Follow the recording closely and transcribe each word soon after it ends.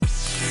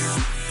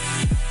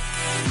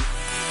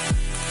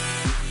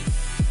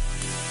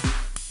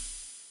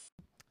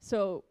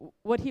So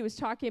what he was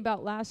talking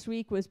about last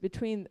week was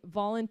between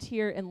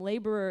volunteer and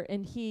laborer,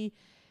 and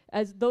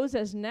as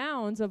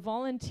nouns, a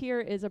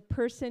volunteer is a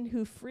person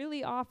who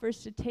freely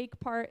offers to take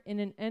part in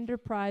an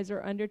enterprise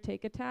or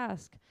undertake a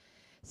task.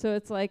 So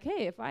it's like,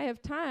 hey, if I have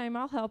time,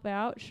 I'll help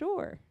out.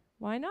 Sure,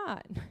 why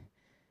not?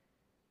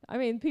 I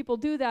mean, people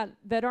do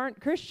that aren't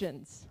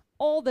Christians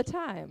all the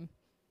time.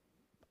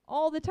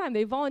 All the time.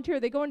 They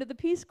volunteer. They go into the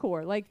Peace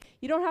Corps. Like,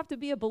 you don't have to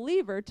be a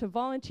believer to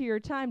volunteer your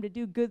time to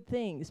do good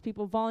things.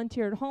 People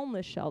volunteer at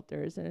homeless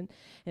shelters and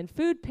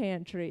food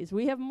pantries.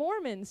 We have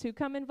Mormons who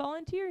come and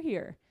volunteer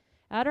here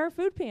at our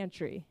food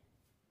pantry,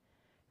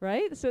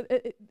 right? So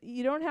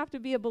you don't have to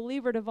be a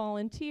believer to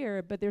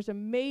volunteer, but there's a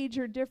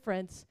major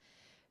difference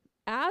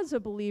as a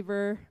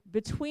believer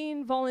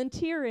between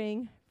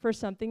volunteering for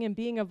something and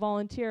being a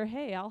volunteer.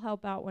 Hey, I'll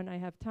help out when I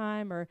have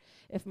time or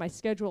if my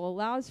schedule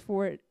allows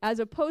for it, as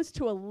opposed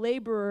to a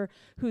laborer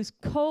who's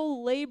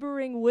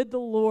co-laboring with the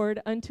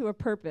Lord unto a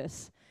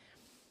purpose.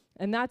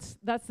 And that's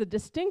the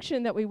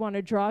distinction that we want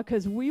to draw,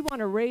 because we want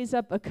to raise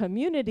up a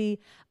community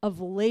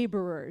of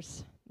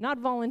laborers, not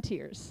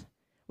volunteers.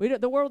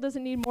 The world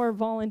doesn't need more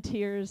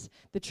volunteers.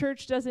 The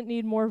church doesn't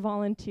need more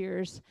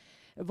volunteers.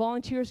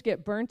 Volunteers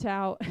get burnt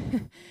out.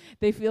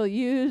 They feel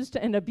used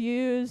and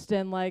abused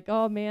and like,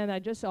 oh man, I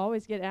just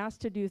always get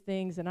asked to do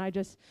things and I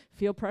just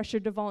feel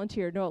pressured to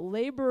volunteer. No, a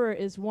laborer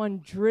is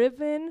one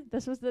driven,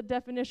 this was the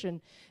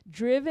definition,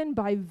 driven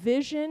by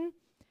vision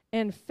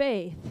and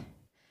faith.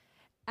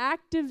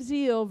 Active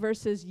zeal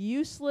versus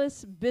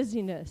useless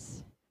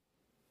busyness.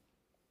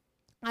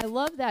 I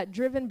love that,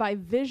 driven by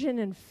vision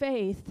and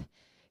faith.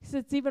 Because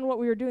it's even what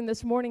we were doing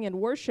this morning in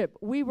worship.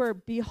 We were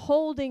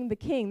beholding the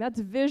King. That's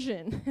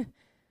vision.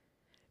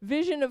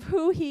 Vision of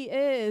who he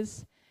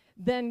is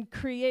then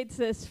creates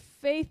this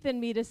faith in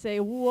me to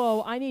say,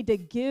 whoa, I need to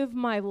give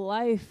my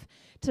life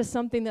to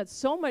something that's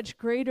so much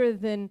greater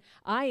than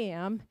I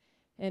am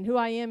and who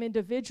I am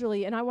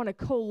individually. And I want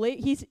to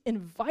he's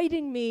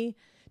inviting me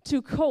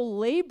to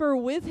co-labor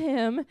with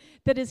him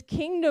that his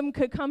kingdom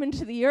could come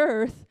into the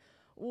earth.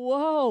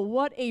 Whoa,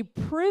 what a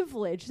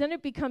privilege. Then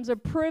it becomes a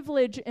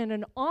privilege and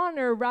an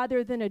honor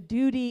rather than a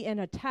duty and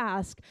a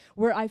task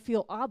where I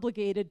feel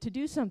obligated to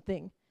do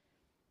something.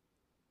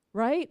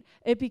 Right?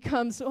 It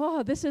becomes,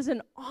 oh, this is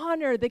an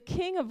honor. The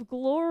King of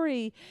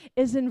Glory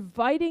is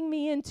inviting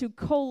me in to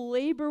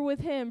co-labor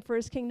with him for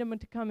his kingdom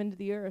to come into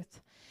the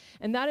earth.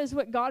 And that is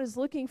what God is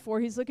looking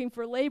for. He's looking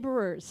for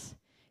laborers.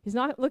 He's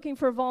not looking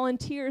for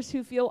volunteers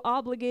who feel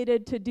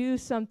obligated to do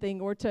something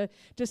or to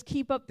just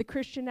keep up the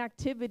Christian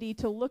activity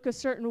to look a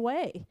certain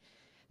way.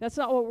 That's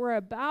not what we're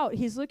about.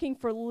 He's looking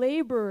for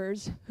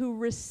laborers who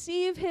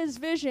receive his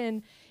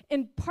vision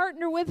and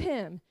partner with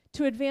him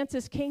to advance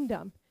his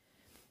kingdom.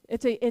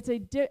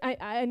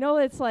 I know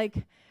it's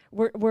like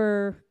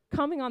we're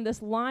coming on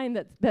this line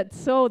that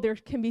so there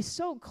can be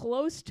so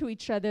close to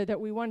each other that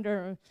we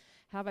wonder,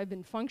 have I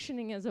been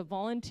functioning as a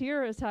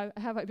volunteer or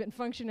have I been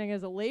functioning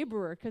as a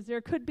laborer? Because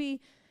there could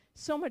be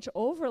so much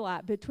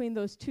overlap between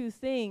those two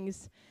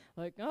things.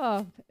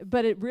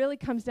 But it really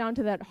comes down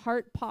to that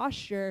heart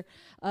posture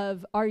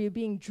of, are you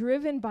being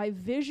driven by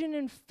vision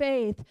and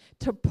faith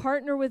to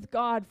partner with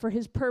God for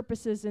his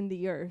purposes in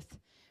the earth?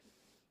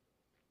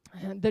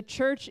 The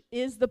church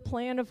is the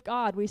plan of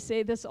God. We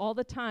say this all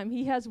the time.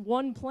 He has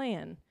one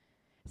plan.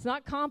 It's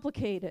not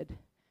complicated.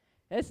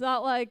 It's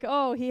not like,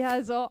 oh, he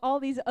has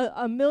all these,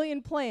 a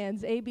million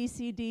plans, A, B,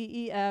 C, D,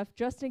 E, F.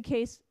 Just in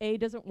case A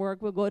doesn't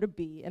work, we'll go to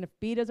B. And if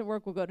B doesn't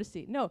work, we'll go to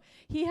C. No,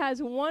 he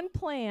has one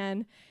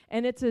plan,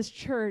 and it's his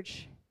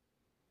church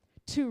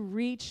to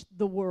reach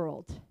the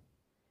world.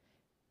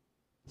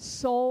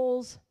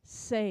 Souls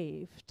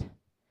saved.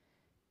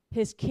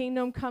 His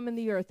kingdom come in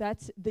the earth.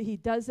 He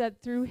does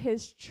that through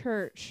his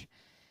church.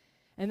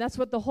 And that's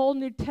what the whole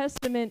New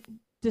Testament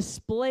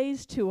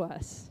displays to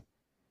us.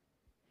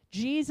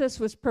 Jesus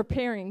was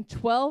preparing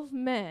 12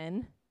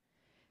 men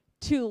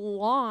to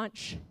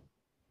launch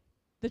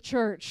the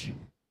church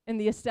and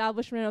the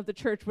establishment of the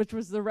church, which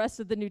was the rest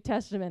of the New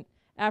Testament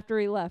after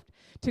he left,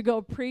 to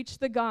go preach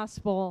the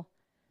gospel,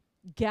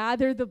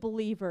 gather the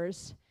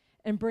believers,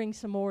 and bring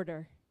some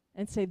order.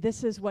 And say,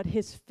 this is what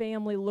his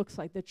family looks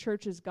like. The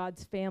church is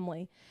God's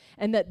family.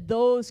 And that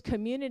those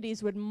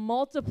communities would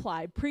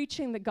multiply,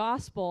 preaching the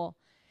gospel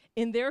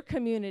in their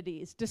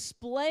communities,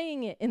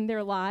 displaying it in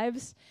their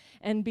lives,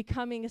 and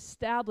becoming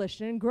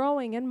established and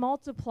growing and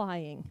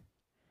multiplying.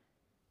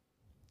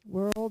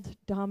 World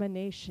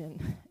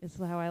domination is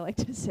how I like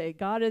to say.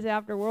 God is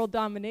after world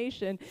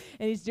domination,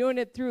 and he's doing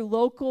it through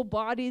local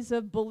bodies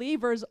of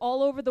believers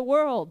all over the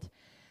world.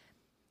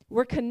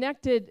 We're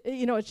connected,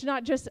 it's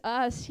not just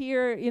us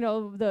here,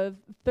 the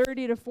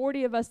 30 to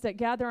 40 of us that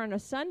gather on a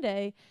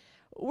Sunday.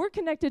 We're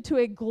connected to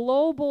a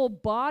global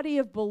body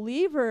of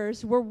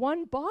believers. We're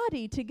one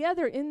body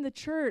together in the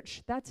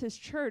church. That's his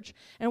church.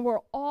 And we're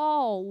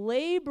all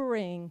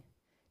laboring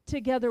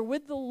together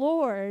with the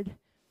Lord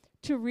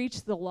to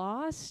reach the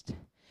lost,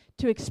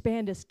 to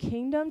expand his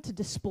kingdom, to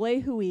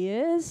display who he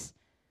is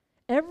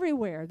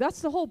everywhere.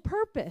 That's the whole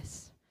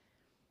purpose,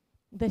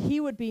 that he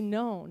would be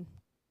known.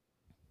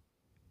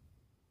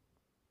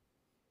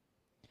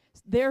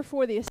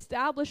 Therefore, the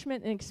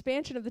establishment and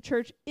expansion of the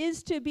church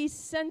is to be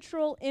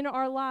central in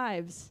our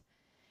lives.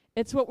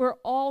 It's what we're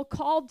all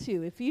called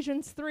to.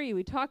 Ephesians 3,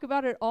 we talk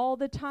about it all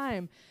the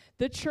time.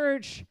 The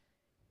church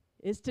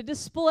is to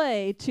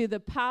display to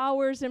the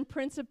powers and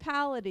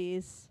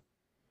principalities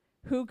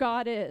who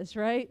God is,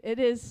 right? It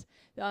is,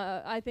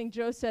 I think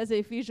Joe says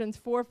Ephesians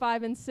 4,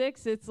 5, and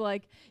 6. It's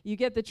like you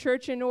get the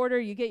church in order,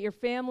 you get your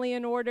family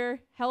in order.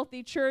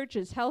 Healthy church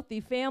is healthy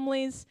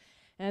families.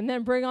 And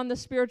then bring on the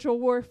spiritual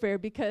warfare,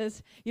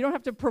 because you don't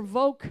have to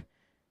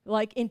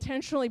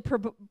intentionally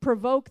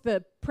provoke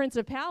the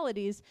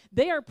principalities.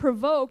 They are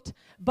provoked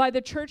by the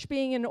church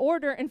being in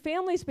order and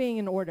families being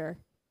in order.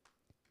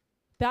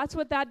 That's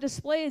what that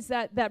displays,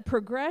 that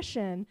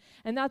progression.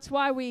 And that's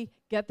why we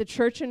get the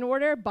church in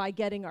order, by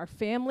getting our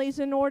families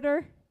in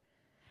order.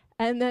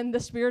 And then the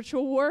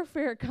spiritual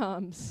warfare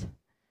comes.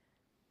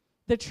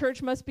 The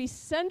church must be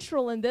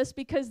central in this,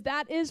 because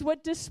that is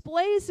what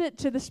displays it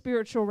to the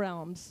spiritual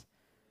realms.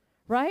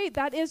 Right?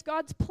 That is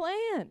God's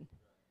plan.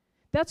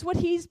 That's what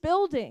he's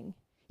building.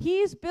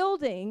 He's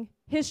building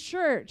his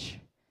church.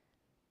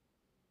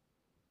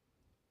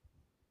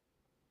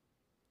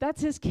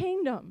 That's his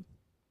kingdom.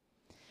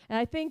 And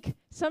I think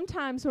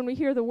sometimes when we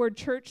hear the word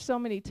church so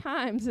many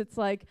times, it's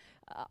like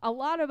a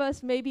lot of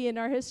us, maybe in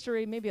our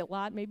history, maybe a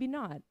lot, maybe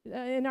not.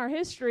 In our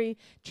history,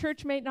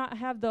 church may not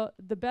have the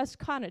best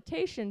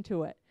connotation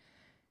to it.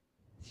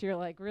 So you're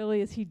like,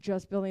 really? Is he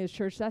just building his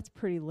church? That's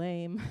pretty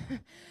lame.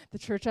 The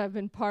church I've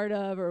been part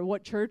of, or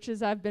what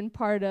churches I've been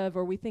part of,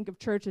 or we think of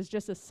church as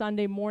just a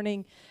Sunday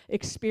morning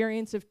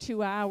experience of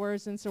 2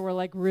 hours, and so we're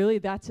like, really?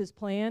 That's his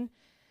plan?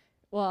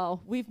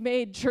 Well, we've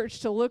made church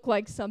to look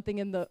like something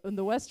in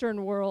the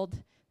Western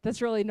world that's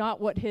really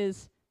not what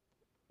his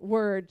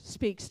word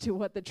speaks to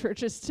what the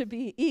church is to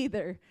be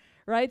either.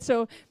 Right?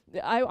 So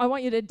I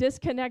want you to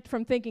disconnect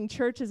from thinking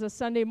church is a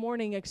Sunday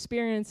morning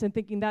experience and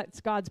thinking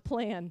that's God's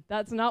plan.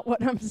 That's not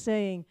what I'm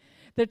saying.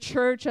 The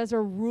church as a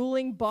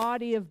ruling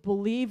body of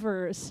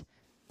believers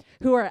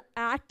who are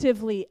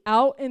actively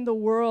out in the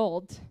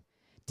world,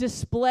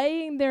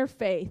 displaying their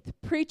faith,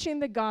 preaching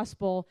the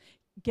gospel,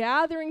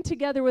 gathering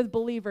together with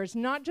believers,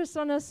 not just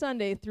on a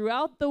Sunday,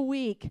 throughout the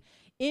week,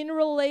 in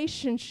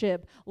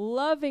relationship,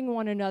 loving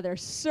one another,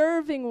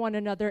 serving one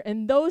another,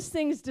 and those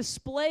things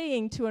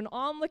displaying to an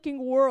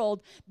onlooking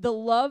world the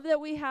love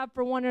that we have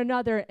for one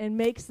another, and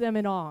makes them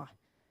in awe.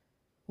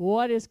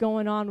 What is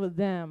going on with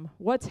them?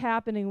 What's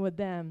happening with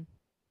them?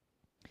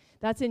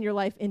 That's in your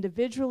life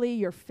individually,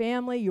 your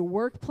family, your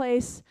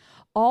workplace.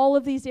 All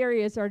of these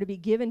areas are to be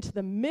given to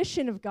the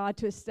mission of God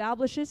to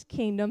establish his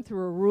kingdom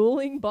through a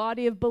ruling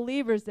body of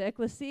believers, the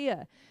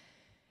ecclesia.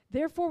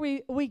 Therefore,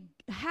 we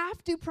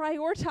have to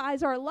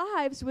prioritize our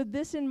lives with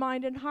this in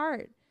mind and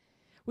heart.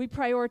 We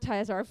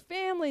prioritize our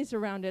families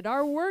around it.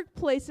 Our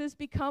workplaces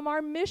become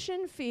our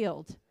mission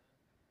field.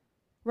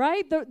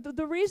 Right?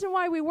 The reason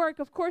why we work,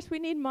 of course, we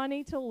need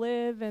money to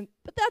live,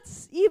 but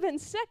that's even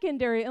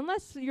secondary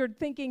unless you're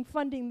thinking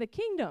funding the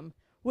kingdom,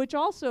 which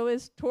also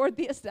is toward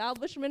the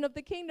establishment of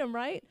the kingdom,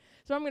 right?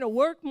 So I'm going to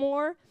work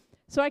more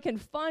so I can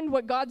fund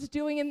what God's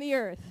doing in the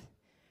earth.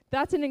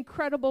 That's an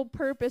incredible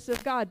purpose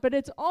of God. But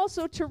it's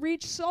also to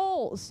reach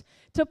souls,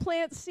 to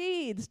plant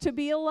seeds, to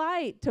be a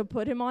light, to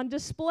put him on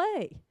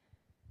display.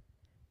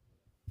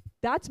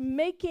 That's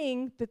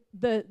making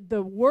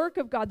the work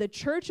of God, the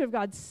church of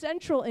God,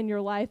 central in your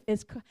life.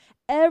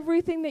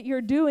 Everything that you're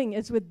doing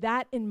is with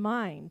that in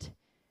mind.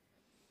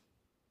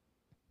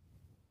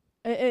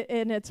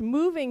 And it's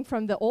moving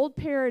from the old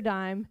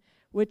paradigm,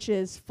 which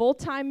is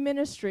full-time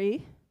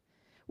ministry,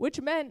 which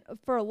meant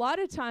for a lot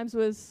of times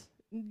was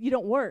you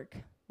don't work.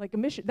 Like a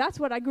mission. That's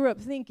what I grew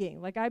up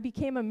thinking. Like I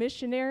became a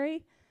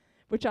missionary,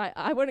 which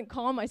I wouldn't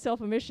call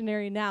myself a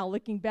missionary now,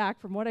 looking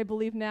back from what I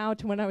believe now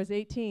to when I was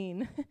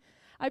 18.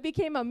 I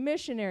became a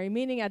missionary,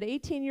 meaning at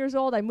 18 years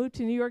old, I moved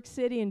to New York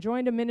City and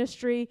joined a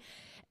ministry,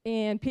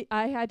 and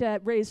I had to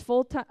raise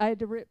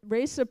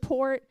raise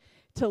support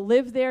to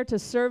live there, to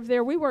serve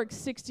there. We worked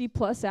 60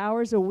 plus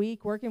hours a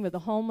week working with the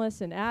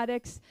homeless and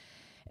addicts,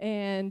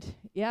 and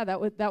yeah,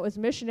 that was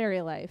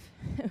missionary life.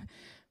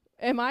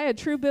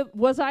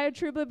 Was I a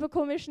true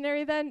biblical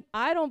missionary then?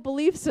 I don't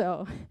believe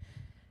so.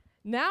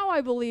 Now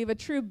I believe a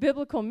true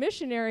biblical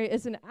missionary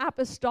is an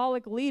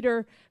apostolic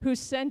leader who's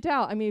sent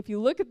out. I mean, if you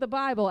look at the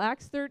Bible,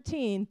 Acts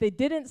 13, they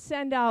didn't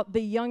send out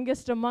the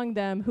youngest among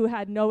them who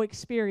had no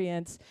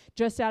experience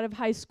just out of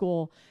high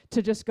school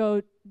to just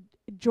go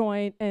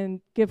join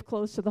and give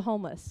clothes to the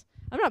homeless.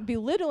 I'm not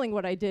belittling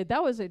what I did.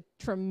 That was a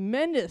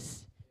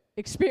tremendous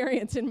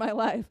experience in my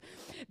life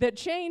that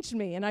changed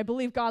me, and I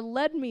believe God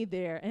led me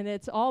there, and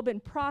it's all been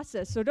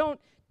processed. So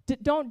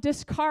don't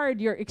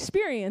discard your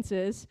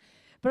experiences,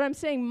 but I'm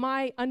saying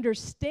my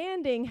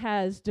understanding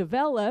has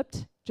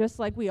developed, just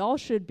like we all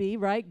should be,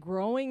 right?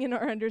 Growing in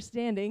our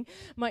understanding.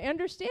 My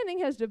understanding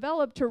has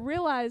developed to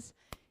realize,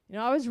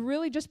 I was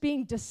really just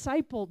being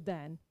discipled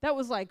then. That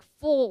was like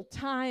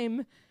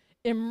full-time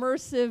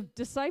immersive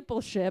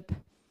discipleship,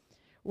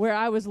 where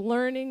I was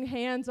learning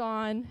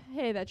hands-on,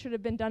 hey, that should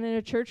have been done in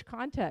a church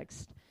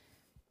context.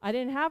 I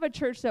didn't have a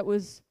church that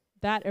was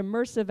that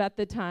immersive at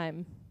the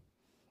time.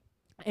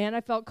 And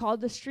I felt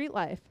called to street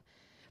life.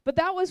 But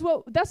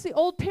that's the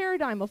old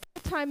paradigm of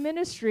full-time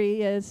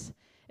ministry is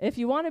if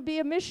you want to be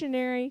a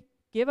missionary,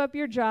 give up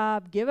your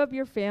job, give up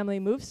your family,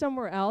 move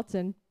somewhere else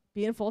and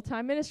be in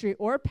full-time ministry.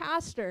 Or a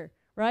pastor,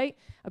 right?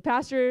 A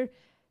pastor,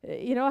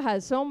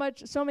 has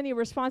so many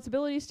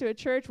responsibilities to a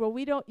church. Well,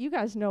 you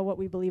guys know what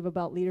we believe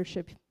about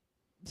leadership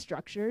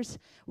structures.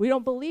 We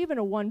don't believe in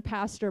a one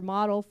pastor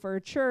model for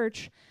a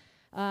church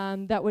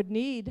that would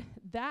need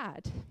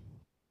that.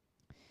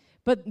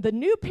 But the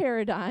new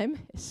paradigm,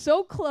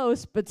 so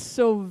close but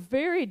so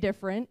very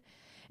different,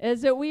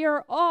 is that we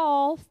are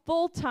all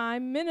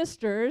full-time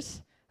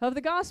ministers of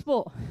the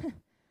gospel.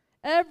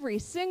 Every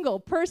single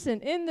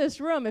person in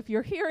this room, if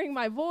you're hearing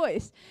my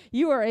voice,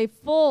 you're in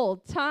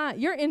full-time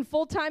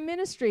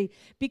ministry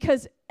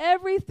because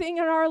everything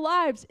in our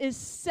lives is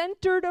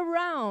centered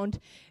around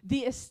the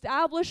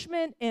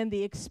establishment and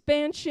the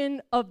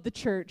expansion of the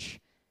church.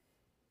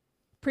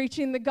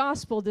 Preaching the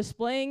gospel,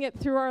 displaying it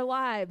through our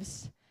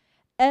lives.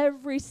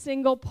 Every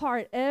single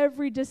part,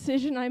 every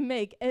decision I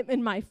make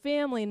in my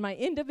family, in my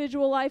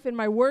individual life, in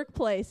my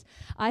workplace,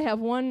 I have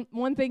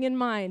one thing in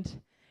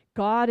mind.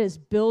 God is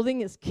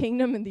building his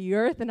kingdom in the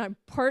earth, and I'm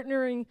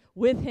partnering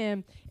with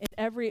him in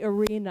every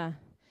arena.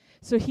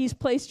 So he's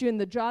placed you in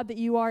the job that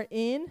you are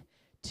in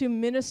to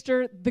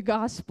minister the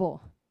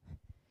gospel,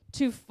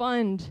 to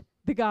fund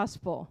the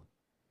gospel,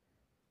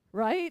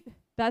 right?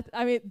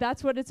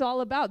 That's what it's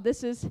all about.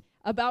 This is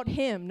about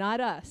him, not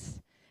us.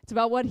 It's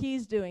about what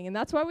he's doing. And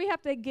that's why we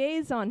have to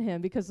gaze on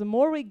him, because the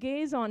more we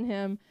gaze on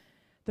him,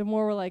 the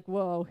more we're like,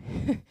 whoa,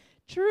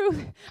 true,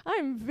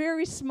 I'm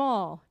very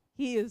small.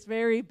 He is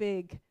very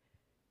big.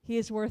 He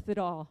is worth it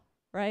all,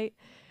 right?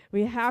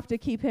 We have to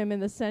keep him in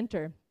the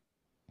center.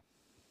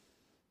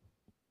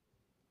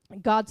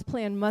 God's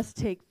plan must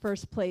take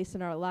first place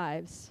in our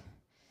lives.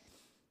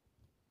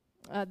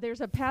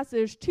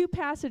 There's two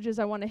passages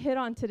I want to hit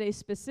on today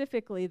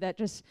specifically that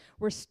just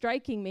were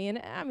striking me.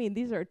 And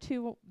these are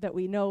two that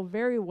we know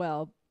very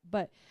well.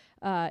 But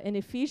in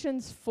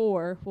Ephesians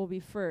 4 will be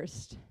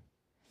first.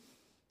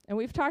 And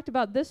we've talked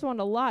about this one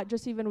a lot,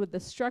 just even with the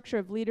structure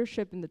of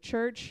leadership in the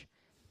church,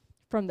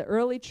 from the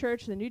early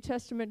church, the New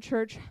Testament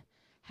church,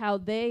 how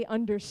they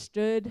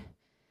understood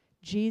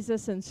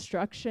Jesus'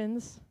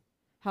 instructions,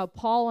 how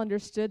Paul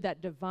understood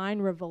that divine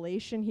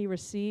revelation he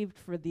received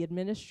for the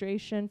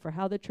administration, for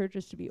how the church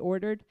is to be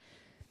ordered.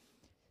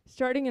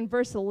 Starting in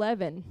verse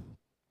 11,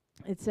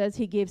 it says,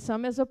 he gave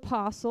some as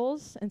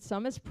apostles, and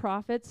some as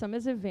prophets, some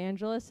as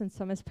evangelists, and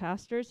some as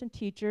pastors and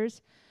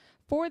teachers,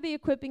 for the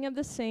equipping of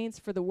the saints,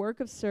 for the work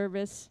of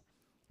service,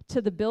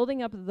 to the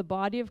building up of the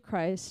body of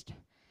Christ,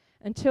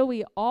 until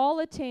we all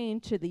attain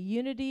to the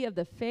unity of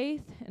the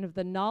faith and of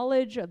the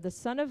knowledge of the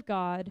Son of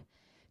God,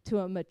 to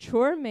a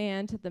mature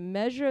man, to the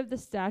measure of the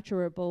stature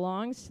where it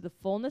belongs to the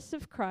fullness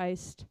of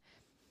Christ.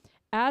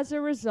 As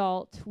a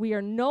result, we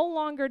are no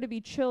longer to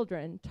be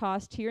children,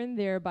 tossed here and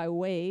there by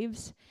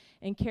waves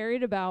and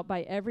carried about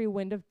by every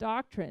wind of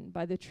doctrine,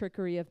 by the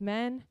trickery of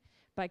men,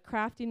 by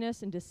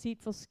craftiness and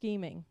deceitful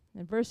scheming.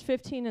 And verse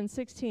 15 and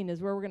 16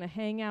 is where we're going to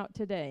hang out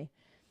today.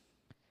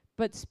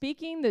 But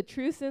speaking the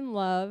truth in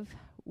love,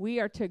 we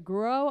are to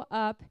grow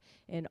up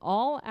in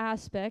all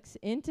aspects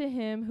into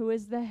him who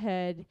is the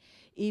head,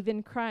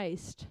 even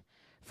Christ,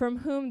 from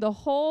whom the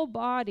whole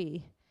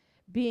body,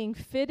 being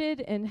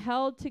fitted and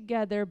held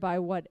together by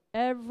what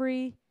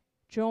every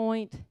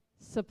joint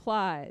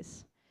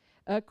supplies,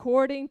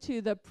 according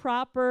to the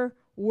proper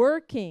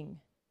working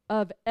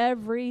of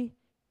every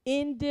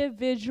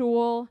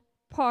individual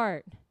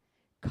part,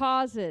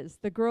 causes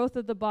the growth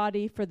of the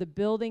body for the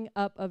building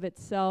up of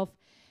itself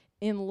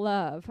in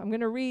love. I'm going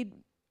to read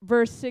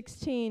verse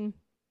 16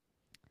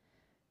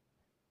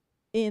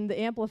 in the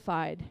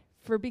Amplified.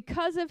 For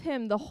because of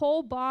him, the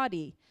whole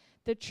body,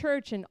 the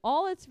church in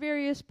all its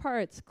various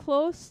parts,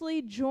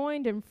 closely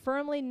joined and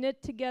firmly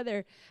knit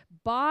together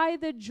by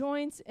the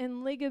joints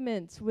and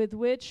ligaments with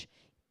which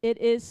it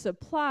is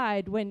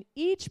supplied, when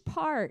each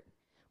part,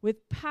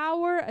 with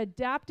power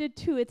adapted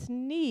to its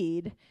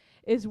need,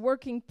 is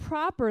working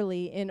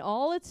properly in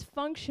all its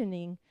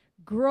functioning,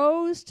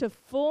 grows to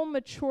full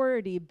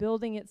maturity,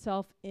 building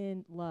itself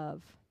in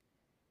love.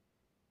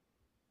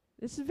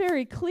 This is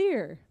very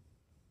clear.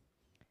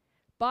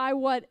 By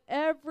what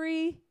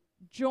every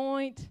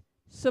joint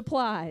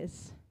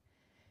supplies.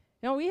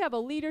 Now, we have a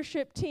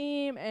leadership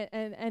team,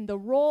 and the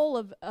role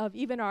of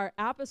even our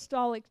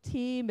apostolic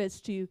team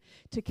is to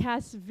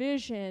cast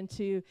vision,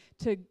 to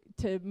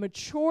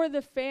mature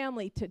the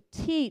family, to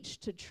teach,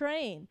 to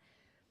train.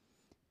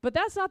 But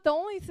that's not the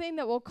only thing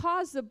that will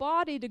cause the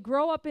body to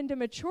grow up into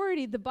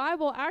maturity. The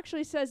Bible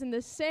actually says in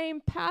the same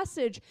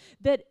passage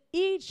that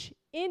each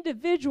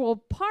individual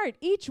part,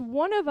 each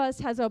one of us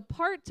has a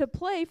part to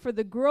play for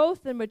the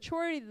growth and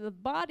maturity of the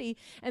body,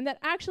 and that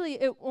actually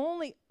it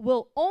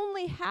will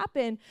only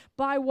happen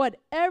by what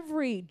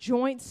every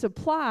joint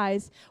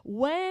supplies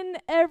when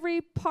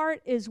every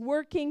part is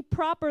working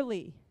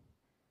properly.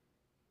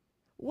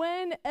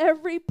 When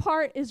every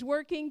part is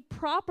working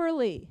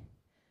properly.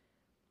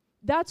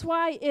 That's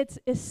why it's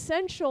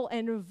essential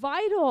and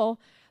vital,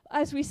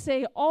 as we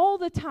say all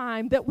the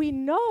time, that we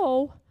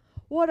know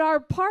what our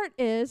part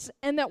is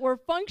and that we're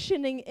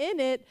functioning in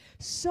it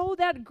so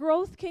that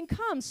growth can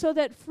come, so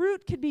that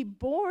fruit can be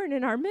born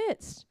in our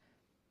midst.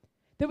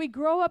 That we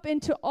grow up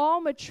into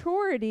all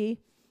maturity,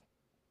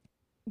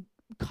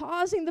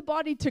 causing the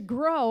body to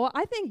grow.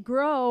 I think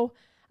grow,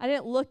 I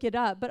didn't look it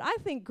up, but I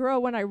think grow,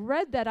 when I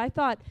read that, I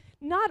thought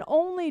not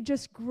only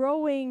just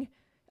growing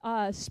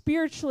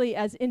spiritually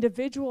as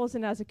individuals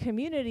and as a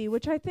community,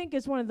 which I think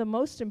is one of the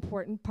most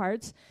important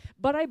parts,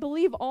 but I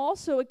believe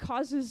also it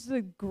causes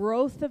the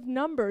growth of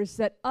numbers,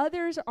 that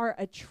others are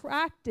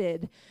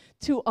attracted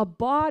to a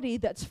body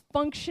that's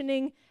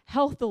functioning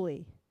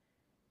healthily.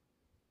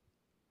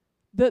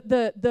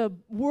 The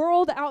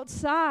world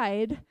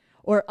outside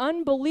or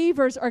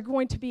unbelievers are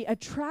going to be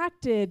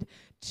attracted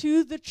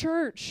to the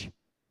church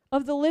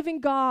of the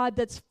living God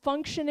that's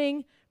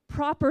functioning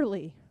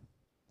properly.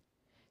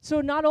 So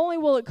not only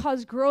will it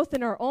cause growth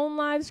in our own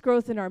lives,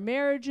 growth in our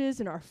marriages,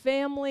 in our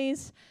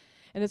families,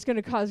 and it's going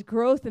to cause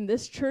growth in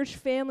this church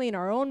family, in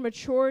our own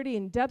maturity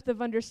and depth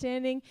of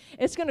understanding,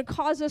 it's going to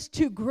cause us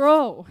to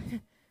grow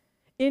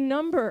in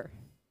number.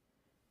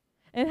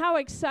 And how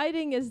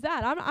exciting is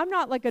that? I'm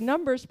not like a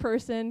numbers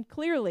person,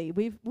 clearly.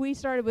 We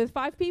started with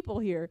 5 people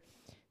here,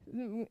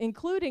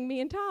 including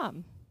me and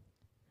Tom,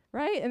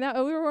 right? And that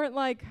we weren't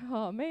like,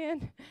 oh,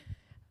 man.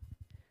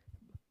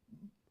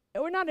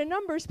 We're not a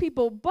numbers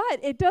people, but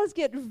it does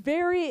get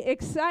very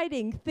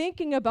exciting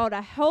thinking about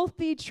a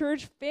healthy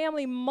church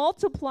family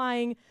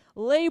multiplying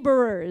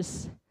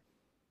laborers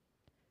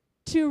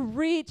to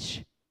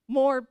reach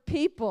more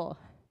people,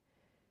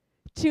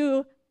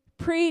 to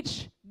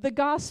preach the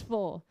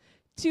gospel,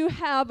 to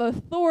have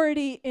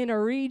authority in a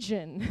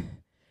region.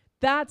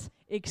 That's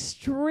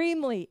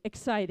extremely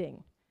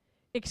exciting.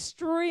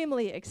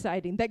 Extremely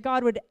exciting that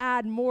God would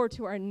add more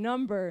to our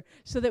number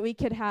so that we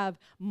could have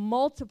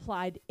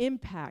multiplied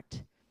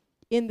impact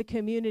in the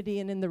community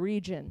and in the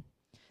region.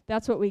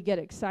 That's what we get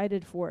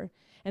excited for.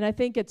 And I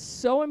think it's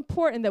so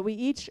important that we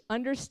each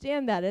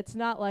understand that. It's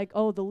not like,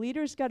 oh, the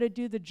leader's got to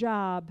do the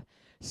job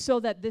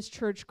so that this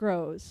church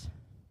grows.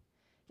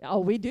 Oh,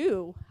 we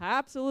do.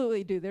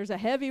 Absolutely do. There's a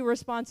heavy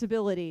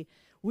responsibility.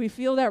 We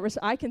feel that.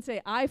 I can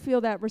say I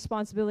feel that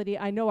responsibility.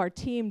 I know our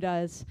team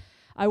does.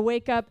 I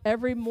wake up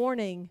every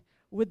morning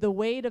with the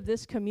weight of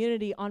this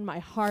community on my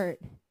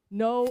heart.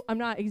 No, I'm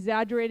not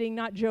exaggerating,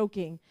 not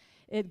joking.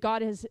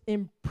 God has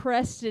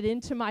impressed it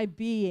into my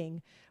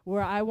being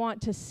where I want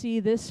to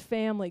see this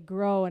family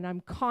grow, and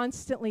I'm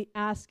constantly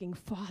asking,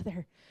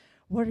 Father,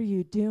 what are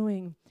you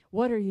doing?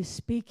 What are you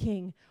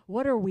speaking?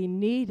 What are we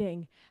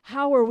needing?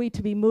 How are we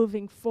to be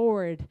moving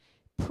forward?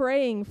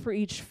 Praying for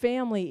each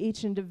family,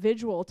 each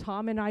individual.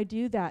 Tom and I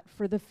do that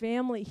for the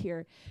family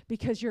here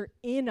because you're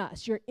in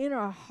us. You're in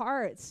our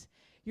hearts.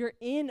 You're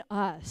in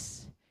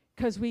us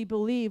because we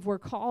believe we're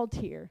called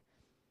here.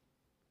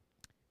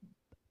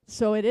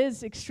 So it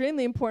is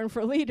extremely important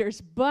for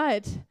leaders,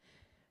 but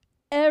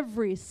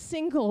every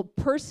single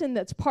person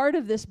that's part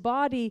of this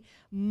body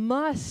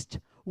must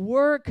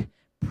work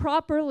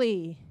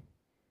properly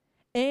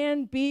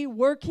and be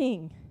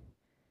working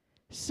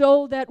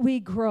so that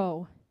we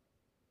grow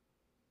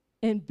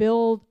and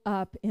build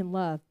up in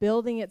love,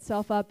 building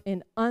itself up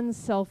in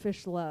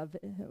unselfish love,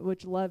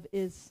 which love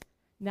is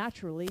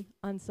naturally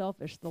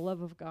unselfish, the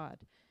love of God.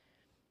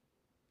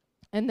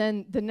 And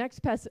then the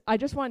next passage, I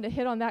just wanted to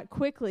hit on that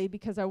quickly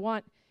because I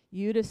want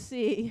you to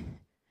see,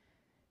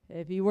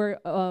 if you were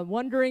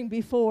wondering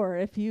before,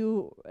 if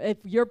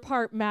your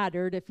part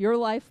mattered, if your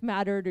life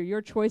mattered or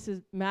your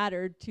choices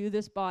mattered to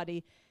this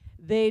body,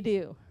 they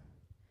do.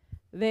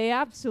 They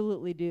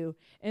absolutely do.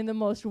 In the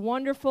most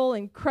wonderful,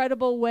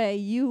 incredible way,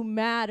 you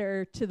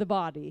matter to the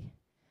body.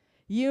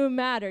 You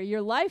matter.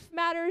 Your life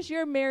matters,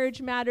 your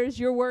marriage matters,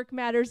 your work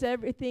matters,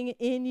 everything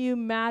in you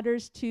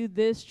matters to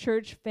this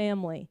church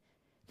family,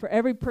 for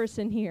every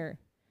person here.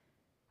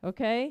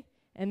 Okay?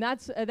 And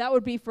that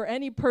would be for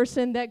any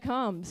person that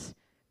comes.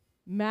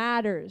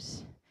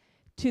 Matters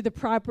to the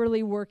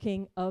properly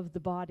working of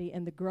the body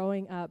and the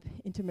growing up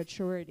into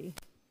maturity.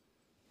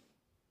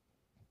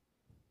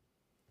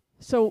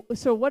 So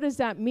what does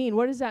that mean?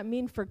 What does that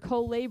mean for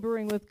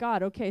co-laboring with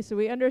God? Okay, so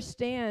we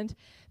understand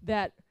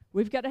that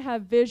we've got to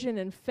have vision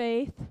and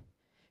faith,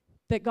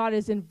 that God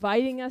is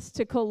inviting us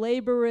to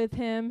co-labor with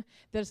Him,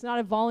 that it's not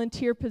a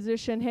volunteer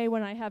position, hey,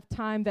 when I have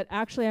time, that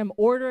actually I'm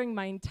ordering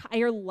my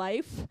entire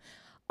life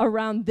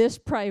around this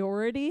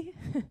priority.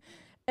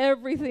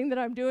 Everything that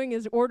I'm doing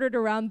is ordered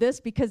around this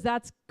because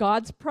that's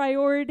God's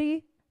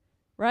priority,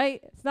 right?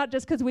 It's not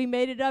just because we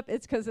made it up,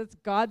 it's because it's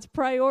God's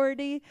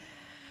priority.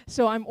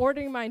 So I'm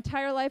ordering my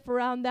entire life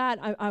around that.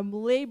 I'm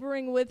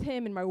laboring with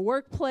Him in my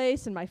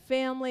workplace, in my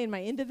family, in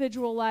my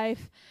individual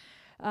life.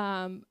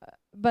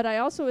 But I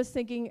also was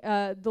thinking,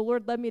 the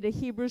Lord led me to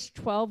Hebrews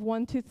 12,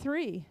 1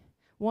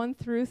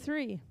 through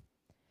 3.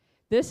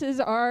 This is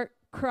our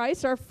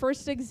Christ, our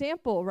first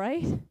example,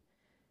 right?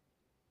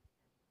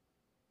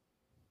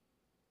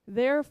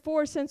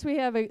 Therefore, since we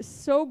have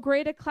so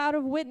great a cloud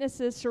of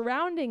witnesses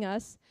surrounding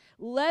us,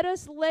 let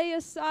us lay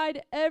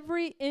aside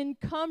every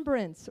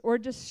encumbrance or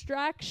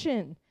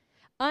distraction,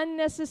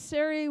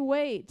 unnecessary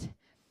weight,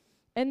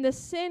 and the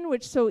sin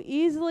which so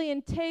easily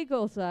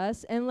entangles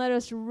us, and let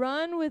us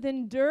run with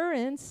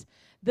endurance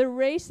the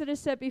race that is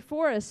set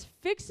before us,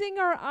 fixing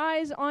our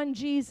eyes on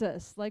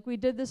Jesus, like we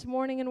did this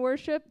morning in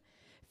worship,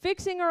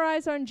 fixing our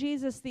eyes on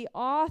Jesus, the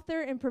author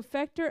and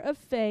perfecter of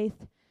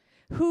faith,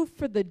 who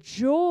for the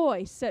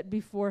joy set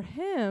before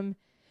him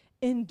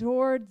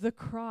endured the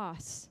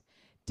cross,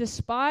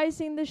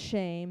 despising the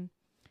shame,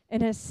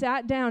 and has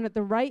sat down at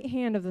the right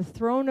hand of the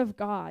throne of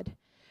God.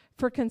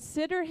 For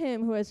consider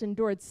him who has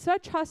endured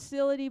such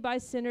hostility by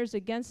sinners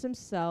against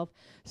himself,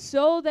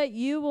 so that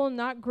you will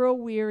not grow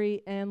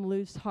weary and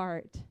lose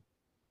heart.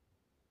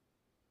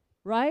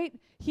 Right?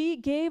 He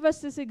gave us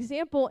this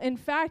example. In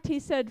fact, he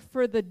said,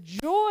 for the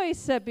joy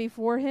set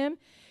before him,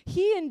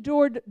 he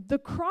endured the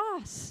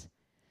cross.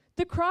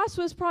 The cross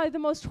was probably the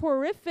most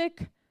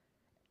horrific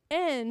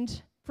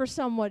end for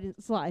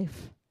someone's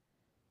life.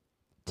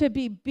 To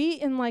be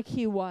beaten like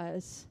he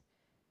was,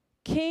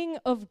 King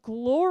of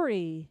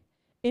glory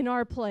in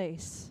our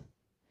place.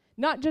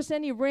 Not just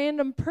any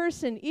random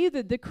person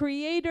either, the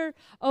creator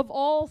of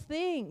all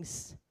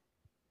things.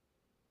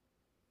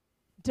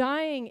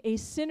 Dying a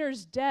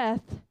sinner's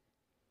death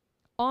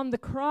on the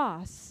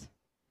cross.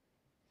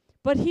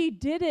 But he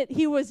did it.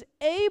 He was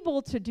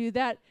able to do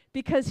that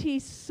because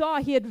he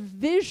had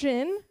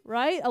vision,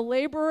 right? A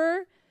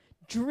laborer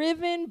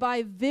driven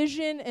by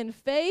vision and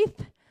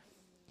faith.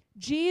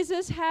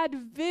 Jesus had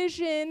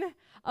vision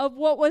of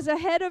what was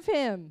ahead of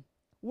him.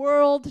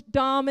 World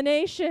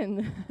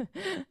domination.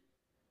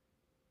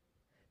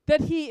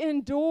 That he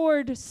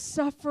endured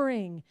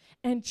suffering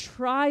and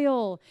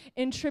trial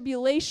and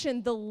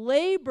tribulation, the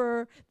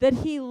labor that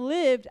he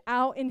lived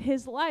out in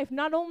his life,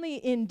 not only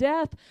in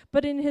death,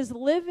 but in his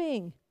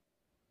living.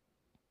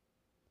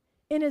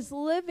 In his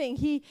living,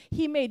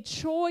 he made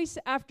choice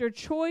after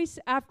choice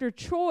after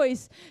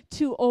choice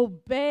to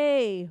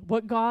obey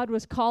what God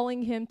was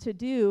calling him to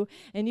do.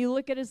 And you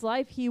look at his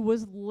life, he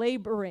was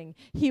laboring.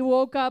 He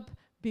woke up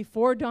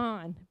before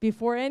dawn,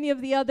 before any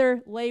of the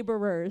other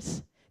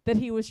laborers that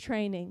he was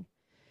training,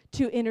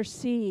 to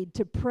intercede,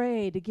 to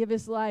pray, to give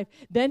his life.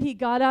 Then he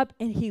got up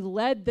and he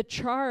led the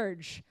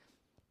charge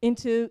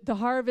into the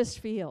harvest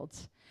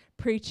fields,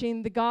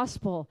 preaching the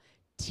gospel,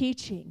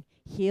 teaching,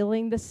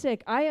 healing the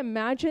sick. I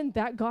imagine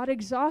that got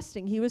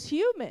exhausting. He was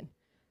human.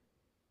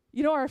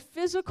 You know, our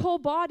physical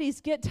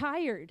bodies get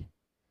tired.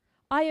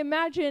 I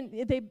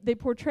imagine they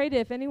portrayed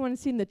it, if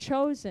anyone's seen The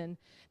Chosen,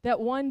 that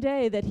one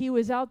day that he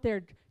was out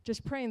there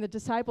just praying. The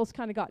disciples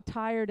kind of got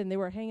tired and they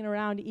were hanging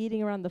around,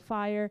 eating around the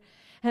fire.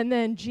 And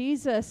then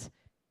Jesus,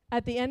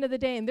 at the end of the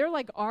day, and they're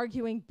like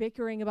arguing,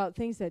 bickering about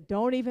things that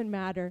don't even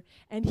matter.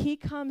 And he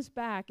comes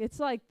back. It's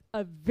like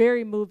a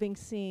very moving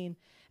scene.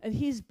 And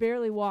he's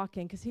barely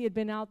walking because he had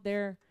been out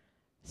there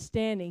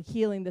standing,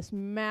 healing this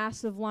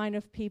massive line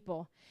of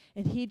people.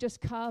 And he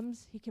just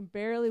comes. He can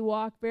barely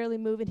walk, barely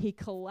move, and he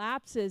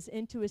collapses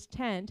into his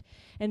tent.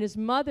 And his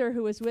mother,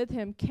 who was with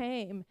him,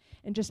 came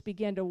and just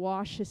began to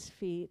wash his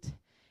feet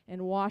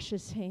and wash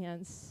his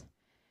hands.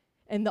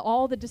 And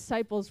all the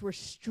disciples were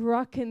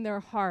struck in their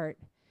heart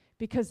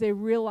because they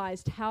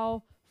realized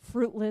how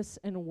fruitless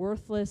and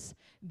worthless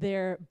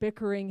their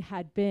bickering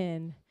had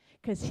been,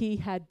 because he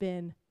had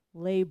been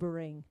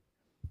laboring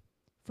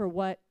for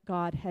what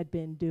God had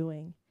been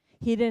doing.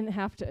 He didn't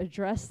have to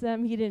address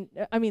them.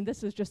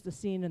 This was just the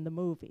scene in the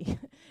movie,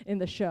 in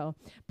the show.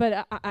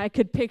 But I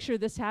could picture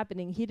this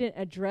happening. He didn't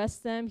address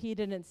them. He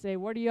didn't say,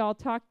 what are you all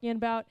talking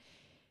about?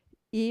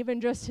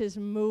 Even just his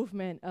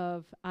movement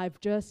of, I've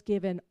just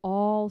given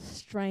all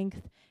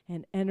strength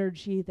and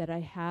energy that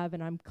I have,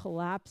 and I'm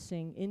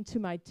collapsing into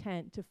my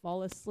tent to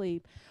fall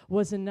asleep,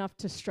 was enough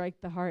to strike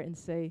the heart and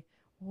say,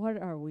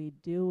 what are we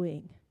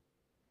doing?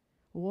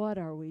 What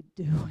are we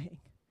doing?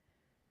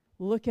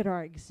 Look at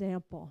our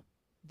example,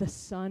 the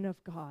Son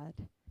of God,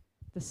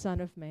 the Son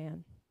of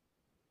Man.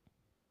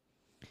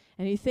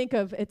 And you think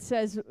of, it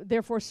says,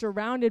 therefore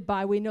surrounded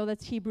by, we know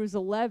that's Hebrews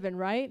 11,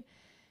 right?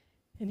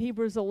 And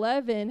Hebrews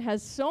 11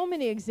 has so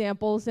many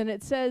examples, and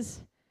it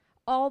says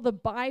all the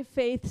by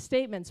faith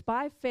statements.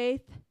 By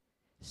faith,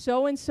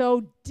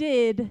 so-and-so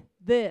did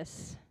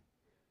this,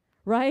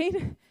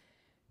 right?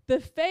 The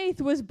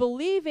faith was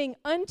believing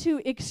unto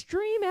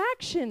extreme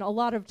action a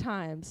lot of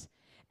times,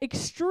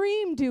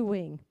 extreme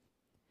doing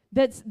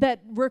that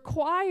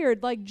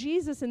required, like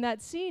Jesus in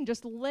that scene,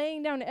 just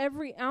laying down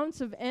every ounce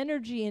of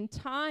energy and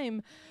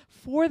time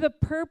for the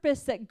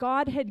purpose that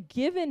God had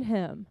given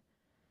him.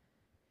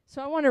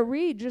 So I want to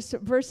read just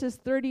verses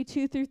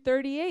 32 through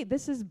 38.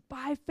 This is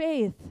by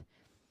faith.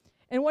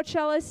 And what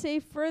shall I say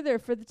further?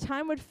 For the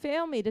time would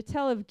fail me to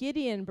tell of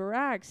Gideon,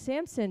 Barak,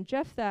 Samson,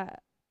 Jephthah,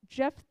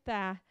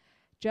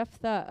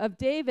 of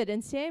David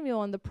and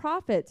Samuel and the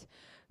prophets,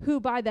 who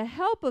by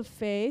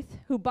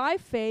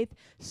faith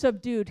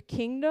subdued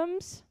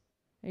kingdoms.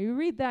 Now you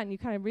read that and you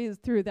kind of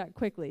read through that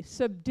quickly.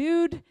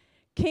 Subdued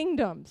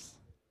kingdoms.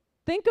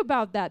 Think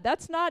about that.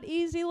 That's not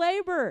easy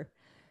labor.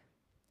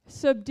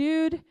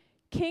 Subdued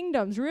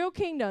kingdoms,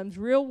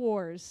 real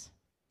wars.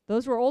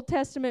 Those were Old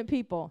Testament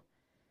people.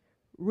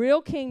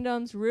 Real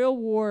kingdoms, real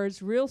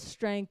wars, real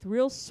strength,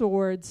 real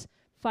swords,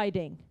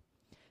 fighting.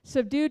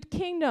 Subdued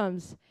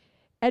kingdoms,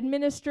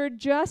 administered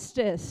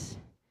justice,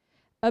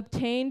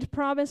 obtained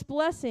promised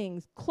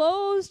blessings,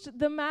 closed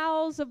the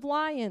mouths of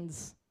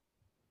lions,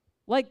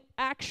 like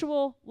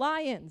actual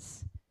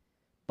lions.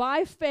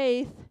 By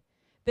faith,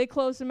 they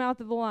closed the mouth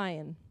of the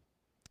lion.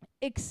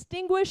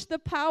 Extinguished the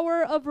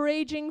power of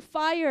raging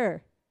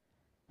fire.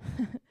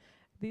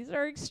 These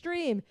are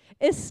extreme.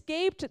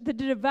 Escaped the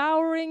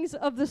devourings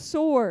of the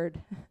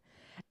sword.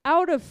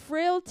 Out of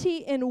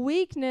frailty and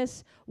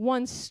weakness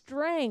won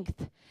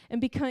strength and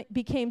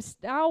became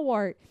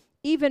stalwart,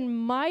 even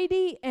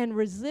mighty and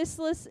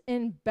resistless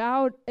in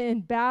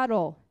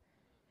battle.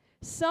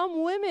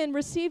 Some women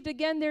received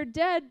again their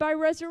dead by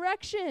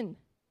resurrection.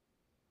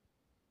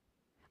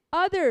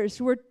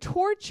 Others were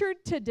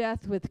tortured to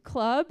death with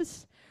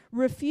clubs,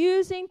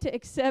 refusing to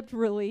accept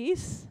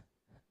release,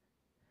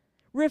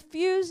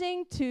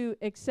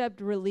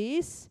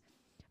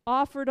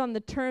 offered on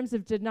the terms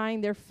of denying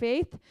their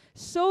faith,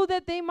 so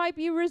that they might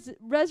be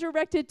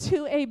resurrected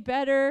to a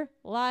better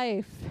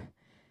life.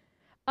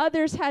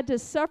 Others had to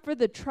suffer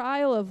the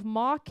trial of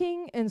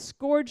mocking and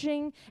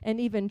scourging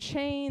and even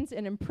chains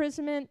and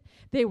imprisonment.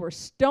 They were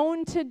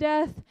stoned to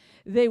death.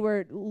 They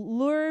were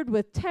lured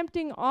with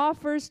tempting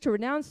offers to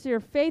renounce their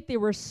faith. They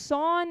were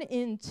sawn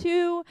in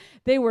two.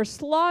 They were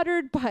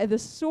slaughtered by the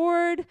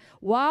sword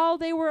while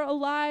they were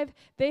alive.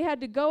 They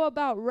had to go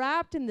about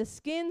wrapped in the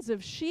skins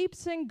of sheep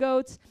and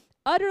goats,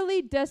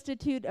 utterly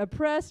destitute,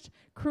 oppressed,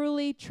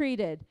 cruelly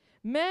treated.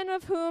 Men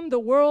of whom the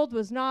world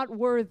was not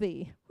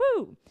worthy.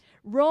 Woo!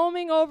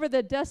 Roaming over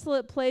the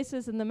desolate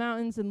places in the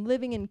mountains and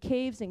living in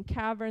caves and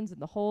caverns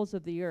and the holes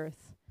of the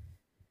earth.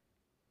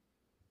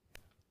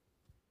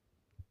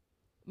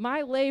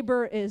 My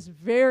labor is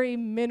very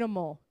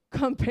minimal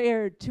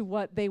compared to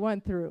what they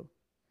went through.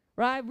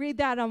 Right? I read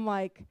that, I'm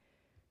like,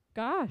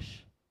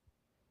 gosh,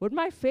 would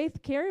my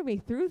faith carry me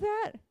through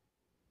that?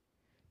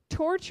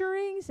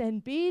 Torturings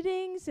and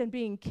beatings and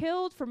being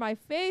killed for my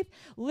faith,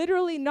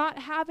 literally not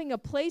having a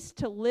place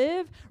to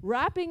live,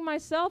 wrapping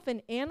myself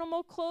in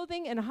animal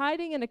clothing and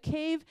hiding in a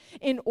cave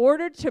in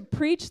order to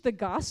preach the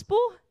gospel?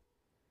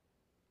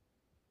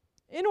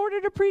 In order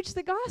to preach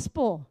the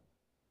gospel.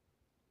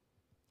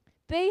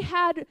 They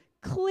had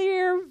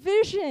clear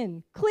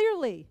vision,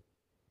 clearly.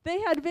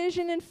 They had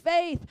vision and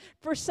faith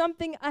for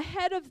something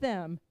ahead of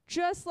them,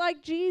 just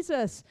like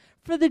Jesus.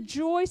 For the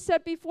joy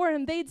set before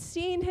him, they'd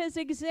seen his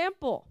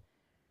example.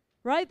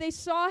 Right? They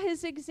saw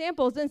his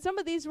examples, and some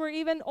of these were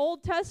even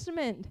Old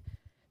Testament.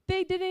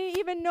 They didn't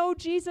even know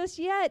Jesus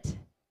yet.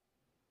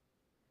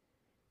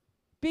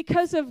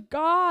 Because of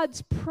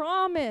God's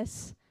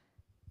promise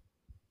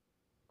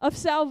of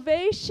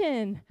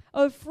salvation,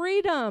 of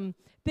freedom,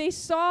 they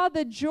saw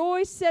the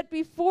joy set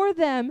before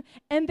them,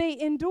 and they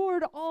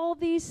endured all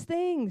these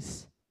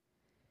things.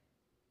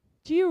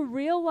 Do you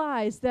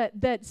realize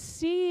that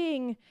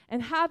seeing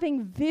and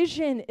having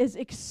vision is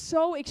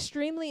so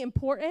extremely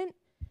important?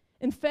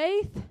 In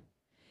faith,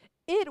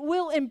 it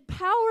will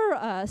empower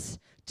us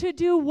to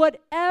do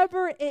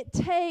whatever it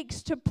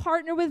takes to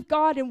partner with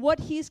God in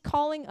what he's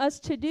calling us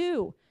to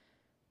do.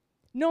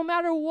 No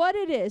matter what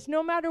it is,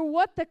 no matter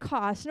what the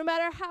cost, no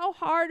matter how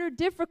hard or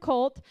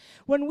difficult,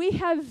 when we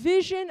have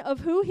vision of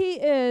who he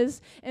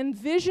is and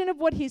vision of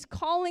what he's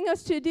calling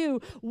us to do,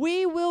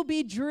 we will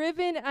be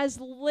driven as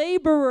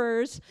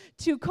laborers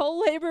to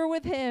co-labor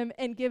with him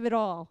and give it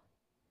all.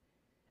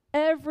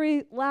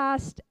 Every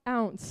last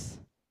ounce.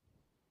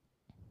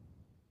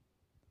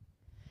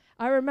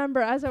 I remember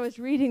as I was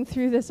reading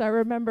through this, I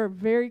remember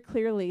very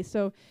clearly.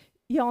 So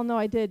y'all know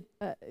I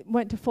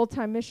went to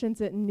full-time missions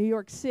in New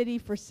York City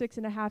for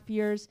 6.5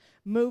 years,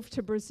 moved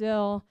to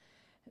Brazil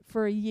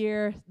for a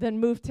year, then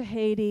moved to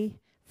Haiti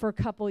for a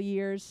couple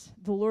years.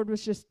 The Lord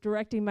was just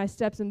directing my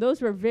steps, and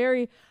those were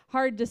very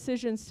hard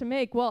decisions to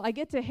make. Well, I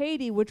get to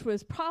Haiti, which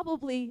was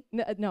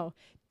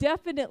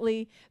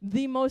definitely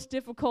the most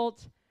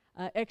difficult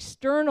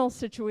external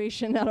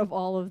situation out of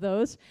all of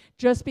those,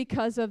 just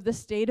because of the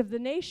state of the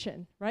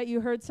nation, right?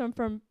 You heard some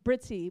from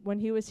Britzy when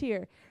he was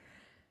here.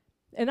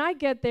 And I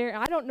get there,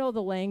 I don't know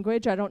the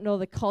language, I don't know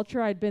the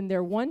culture. I'd been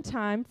there one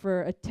time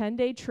for a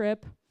 10-day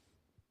trip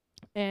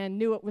and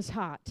knew it was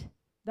hot.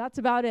 That's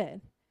about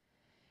it.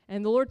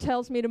 And the Lord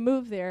tells me to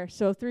move there.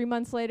 So 3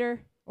 months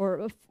later,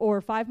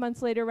 or 5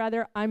 months later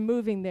rather, I'm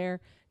moving there,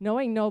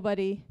 knowing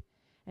nobody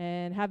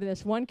and having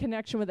this one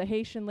connection with a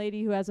Haitian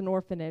lady who has an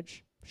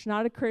orphanage. She's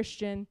not a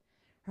Christian.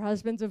 Her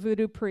husband's a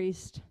voodoo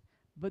priest.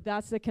 But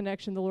that's the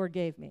connection the Lord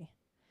gave me.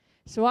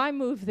 So I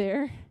move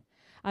there.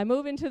 I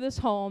move into this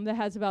home that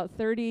has about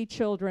 30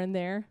 children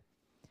there.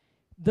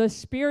 The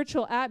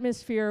spiritual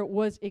atmosphere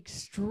was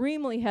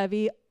extremely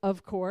heavy,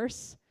 of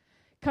course.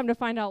 Come to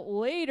find out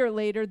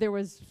later, there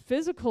was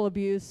physical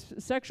abuse,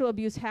 sexual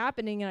abuse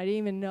happening, and I didn't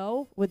even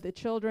know, with the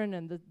children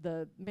and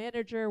the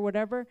manager,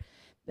 whatever,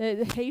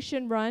 the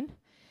Haitian run.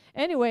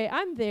 Anyway,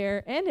 I'm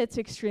there, and it's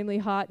extremely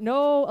hot.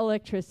 No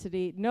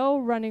electricity, no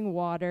running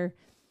water.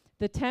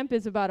 The temp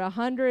is about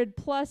 100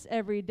 plus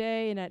every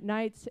day, and at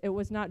nights it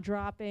was not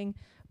dropping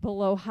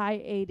below high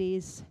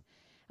 80s.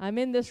 I'm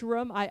in this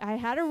room. I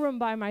had a room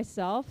by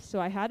myself,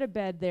 so I had a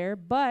bed there,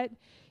 but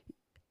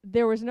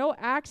there was no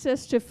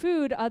access to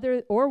food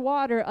or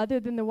water other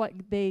than what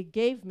they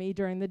gave me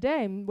during the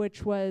day,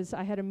 which was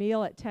I had a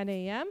meal at 10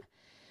 a.m.,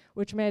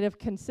 which may have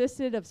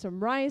consisted of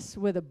some rice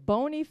with a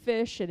bony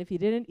fish, and if you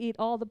didn't eat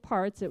all the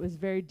parts, it was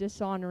very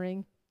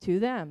dishonoring to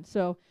them.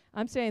 So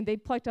I'm saying they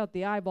plucked out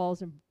the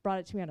eyeballs and brought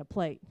it to me on a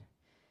plate,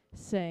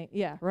 saying,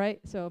 yeah, right?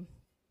 So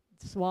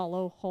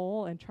swallow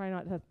whole and try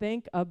not to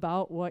think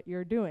about what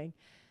you're doing.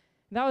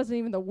 That wasn't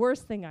even the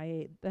worst thing I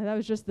ate. That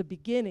was just the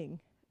beginning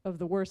of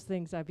the worst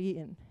things I've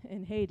eaten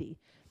in Haiti.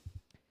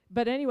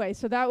 But anyway,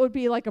 so that would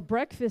be like a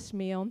breakfast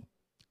meal.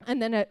 And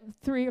then at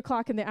 3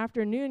 o'clock in the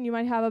afternoon, you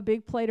might have a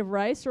big plate of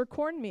rice or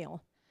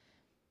cornmeal.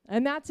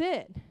 And that's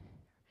it.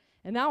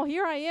 And now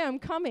here I am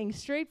coming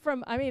straight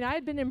from, I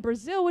had been in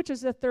Brazil, which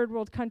is a third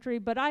world country,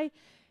 but I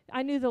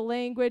knew the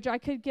language. I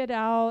could get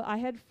out. I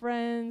had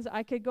friends.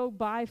 I could go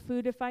buy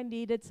food if I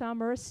needed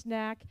some or a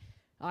snack.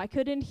 I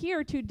couldn't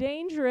hear, too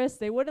dangerous.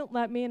 They wouldn't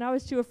let me, and I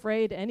was too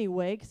afraid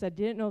anyway because I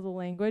didn't know the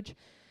language.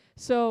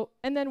 So,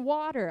 and then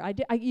water.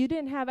 You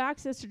didn't have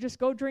access to just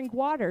go drink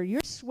water.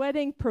 You're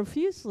sweating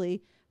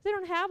profusely. They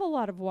don't have a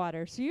lot of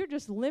water, so you're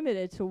just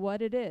limited to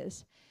what it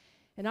is.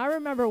 And I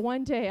remember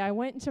one day I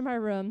went into my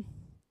room,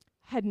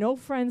 had no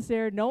friends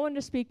there, no one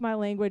to speak my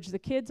language. The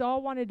kids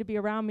all wanted to be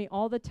around me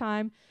all the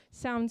time.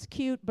 Sounds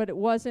cute, but it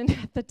wasn't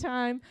at the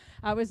time.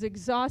 I was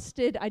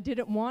exhausted. I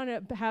didn't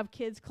want to have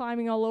kids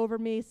climbing all over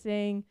me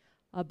saying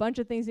a bunch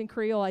of things in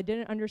Creole I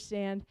didn't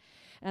understand.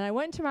 And I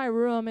went to my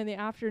room in the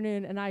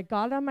afternoon, and I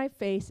got on my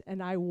face,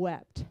 and I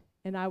wept.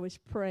 And I was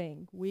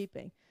praying,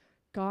 weeping.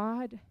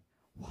 God,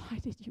 why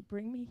did you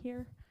bring me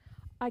here?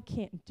 I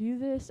can't do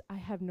this. I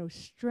have no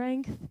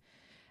strength.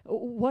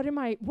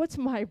 What's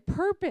my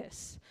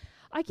purpose?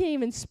 I can't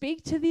even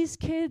speak to these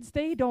kids.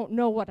 They don't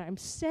know what I'm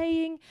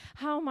saying.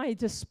 How am I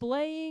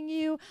displaying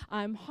you?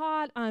 I'm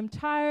hot, I'm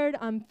tired,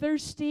 I'm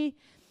thirsty.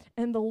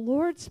 And the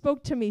Lord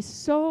spoke to me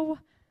so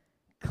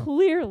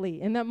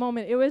clearly in that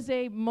moment. It was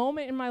a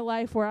moment in my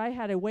life where I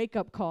had a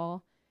wake-up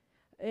call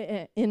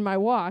in my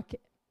walk.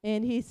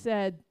 And he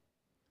said,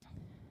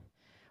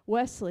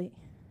 Wesley,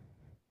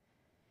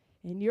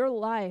 in your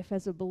life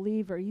as a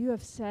believer, you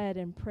have said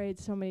and prayed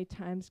so many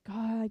times,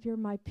 God, you're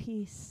my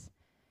peace.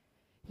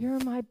 You're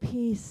my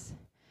peace.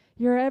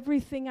 You're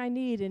everything I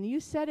need. And you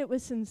said it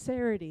with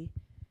sincerity.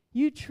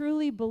 You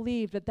truly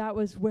believed that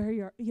was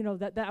where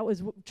that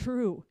was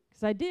true.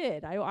 Because I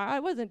did. I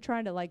wasn't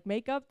trying to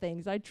make up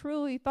things. I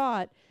truly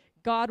thought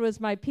God was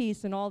my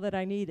peace and all that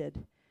I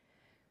needed.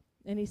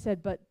 And he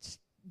said, but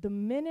the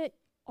minute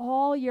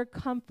all your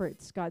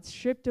comforts got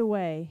stripped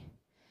away,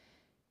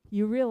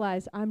 you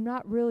realize I'm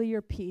not really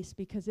your peace,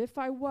 because if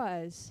I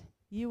was,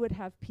 you would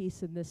have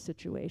peace in this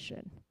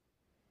situation.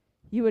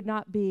 You would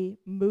not be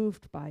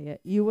moved by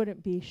it. You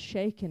wouldn't be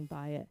shaken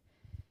by it.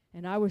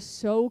 And I was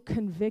so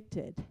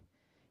convicted,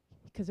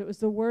 because it was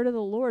the word of the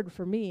Lord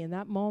for me in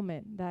that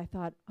moment, that I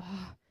thought,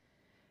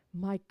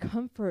 my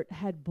comfort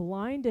had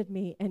blinded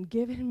me and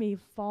given me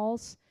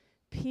false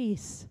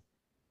peace.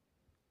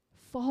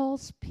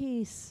 False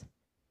peace.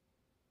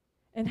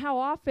 And how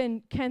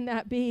often can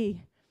that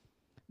be?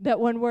 That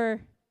when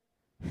we're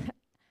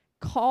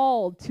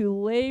called to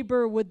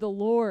labor with the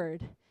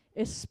Lord,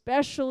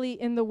 especially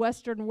in the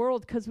Western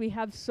world, because we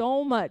have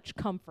so much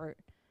comfort,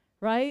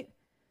 right?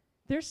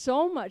 There's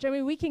so much.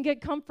 We can get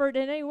comfort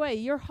in any way.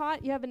 You're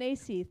hot, you have an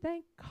AC.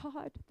 Thank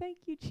God. Thank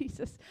you,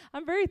 Jesus.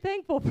 I'm very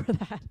thankful for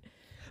that.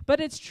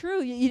 But it's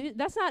true.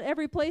 That's not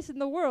every place in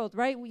the world,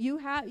 right? You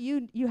have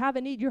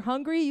a need. You're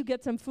hungry, you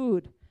get some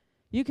food.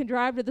 You can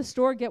drive to the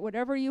store, get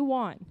whatever you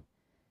want,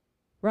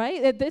 right?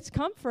 It's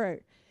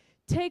comfort.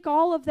 Take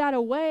all of that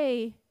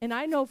away, and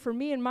I know for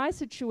me in my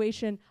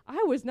situation,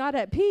 I was not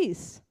at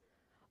peace.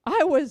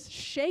 I was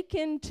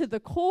shaken to the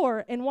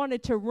core and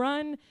wanted to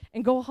run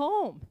and go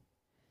home.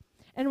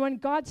 And when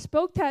God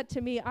spoke that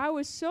to me, I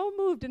was so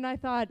moved, and I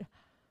thought,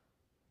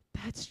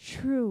 that's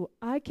true.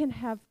 I can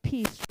have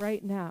peace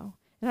right now.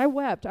 And I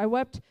wept. I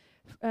wept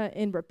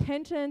in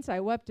repentance.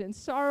 I wept in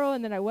sorrow,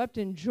 and then I wept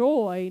in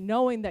joy,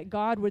 knowing that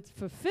God would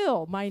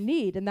fulfill my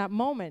need in that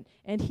moment.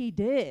 And he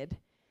did.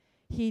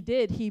 He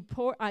did.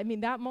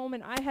 That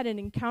moment I had an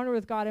encounter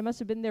with God. I must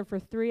have been there for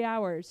 3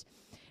 hours.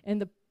 And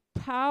the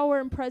power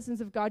and presence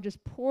of God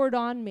just poured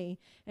on me.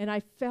 And I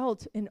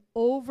felt an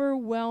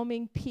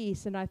overwhelming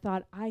peace. And I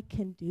thought, I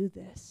can do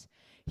this.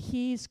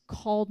 He's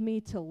called me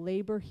to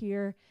labor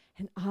here,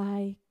 and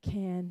I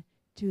can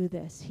do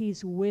this.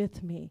 He's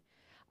with me.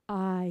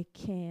 I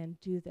can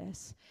do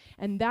this.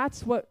 And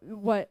that's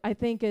what I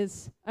think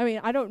is,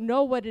 I don't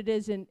know what it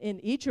is in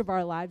each of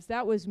our lives.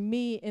 That was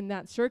me in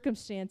that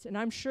circumstance. And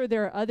I'm sure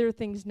there are other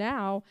things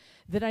now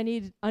that I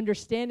need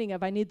understanding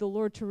of. I need the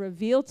Lord to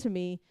reveal to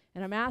me.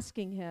 And I'm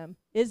asking him,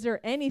 is there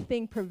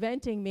anything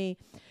preventing me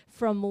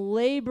from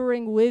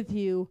laboring with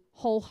you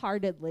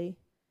wholeheartedly?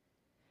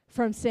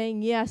 from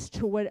saying yes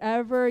to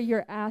whatever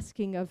you're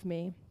asking of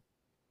me.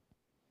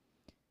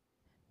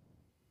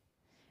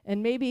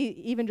 And maybe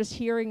even just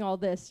hearing all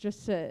this,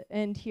 just to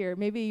end here,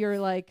 maybe you're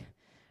like,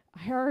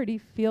 I already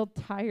feel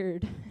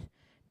tired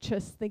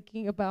just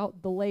thinking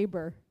about the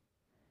labor.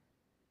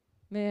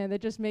 Man,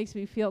 that just makes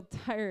me feel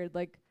tired.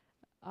 Like,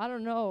 I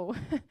don't know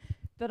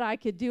that I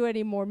could do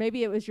anymore.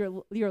 Maybe it was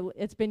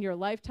it's been your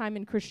lifetime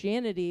in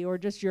Christianity, or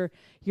just your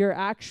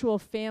actual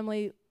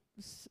family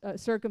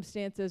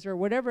circumstances, or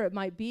whatever it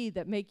might be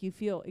that make you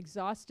feel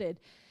exhausted.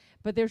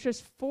 But there's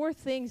just 4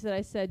 things that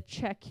I said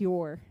check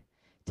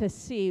to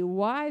see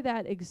why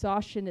that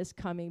exhaustion is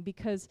coming,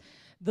 because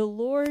the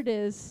Lord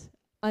is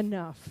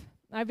enough.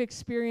 I've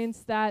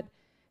experienced that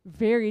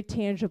very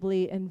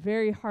tangibly in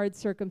very hard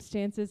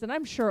circumstances, and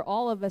I'm sure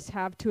all of us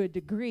have to a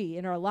degree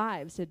in our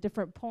lives at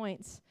different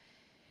points.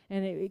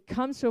 And it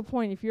comes to a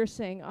point, if you're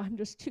saying, I'm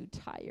just too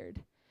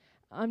tired,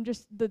 I'm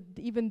just,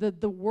 even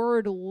the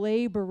word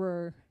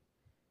laborer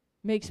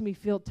makes me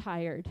feel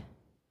tired.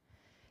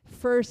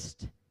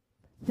 First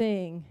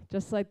thing,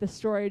 just like the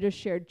story I just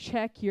shared,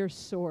 check your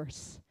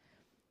source.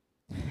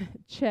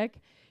 Check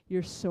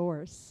your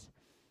source.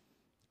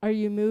 Are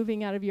you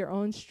moving out of your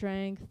own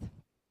strength?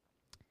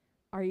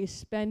 Are you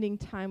spending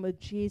time with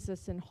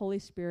Jesus and Holy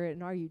Spirit,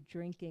 and are you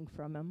drinking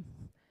from Him?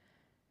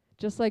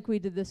 Just like we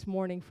did this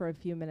morning for a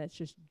few minutes,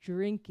 just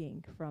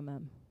drinking from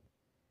Him.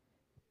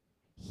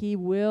 He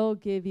will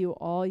give you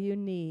all you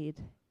need.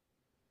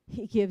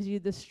 He gives you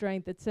the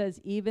strength. It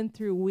says, even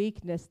through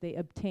weakness, they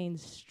obtain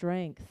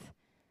strength.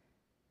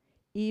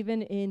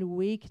 Even in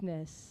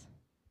weakness,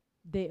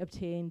 they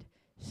obtained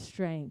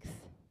strength.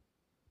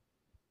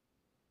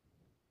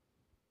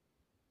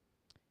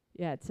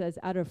 Yeah, it says,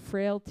 out of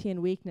frailty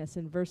and weakness,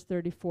 in verse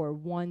 34,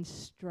 one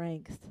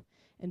strength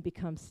and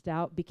became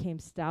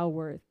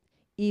stalwart,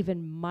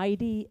 even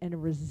mighty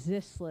and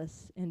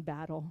resistless in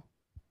battle.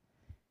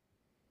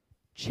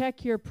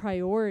 Check your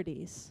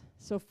priorities.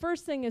 So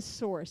first thing is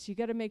source. You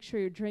got to make sure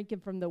you're drinking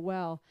from the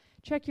well.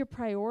 Check your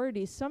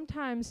priorities.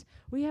 Sometimes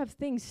we have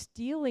things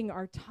stealing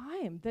our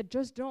time that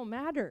just don't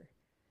matter.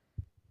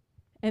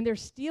 And they're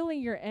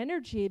stealing your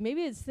energy.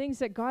 Maybe it's things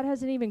that God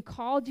hasn't even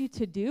called you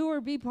to do or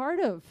be part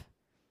of.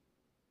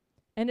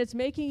 And it's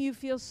making you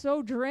feel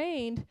so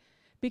drained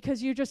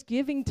because you're just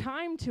giving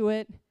time to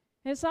it.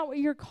 And it's not what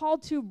you're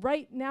called to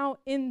right now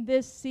in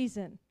this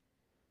season.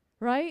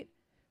 Right?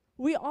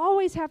 We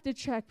always have to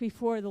check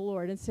before the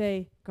Lord and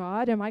say,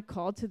 God, am I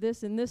called to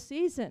this in this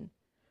season?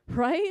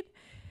 Right?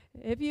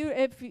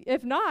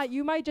 If not,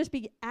 you might just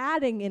be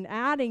adding and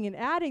adding and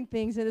adding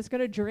things, and it's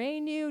going to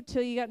drain you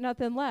till you got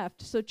nothing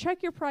left. So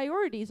check your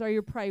priorities. Are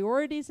your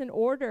priorities in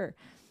order?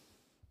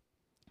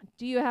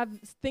 Do you have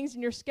things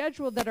in your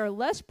schedule that are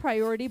less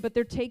priority, but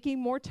they're taking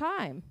more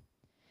time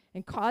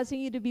and causing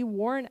you to be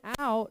worn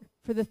out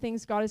for the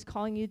things God is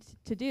calling you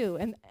to do?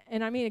 And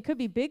I mean, it could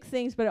be big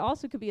things, but it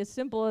also could be as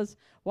simple as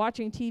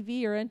watching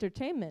TV or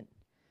entertainment.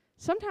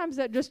 Sometimes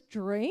that just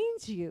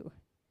drains you.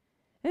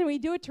 And we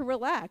do it to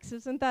relax.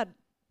 Isn't that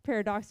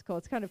paradoxical?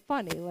 It's kind of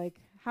funny, like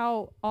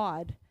how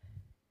odd.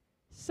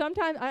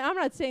 Sometimes, I'm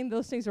not saying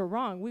those things are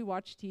wrong. We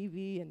watch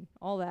TV and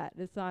all that.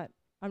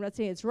 I'm not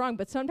saying it's wrong,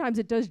 but sometimes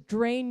it does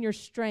drain your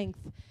strength,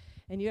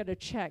 and you got to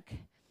check.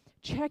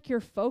 Check you're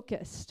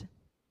focused.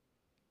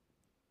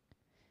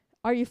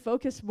 Are you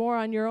focused more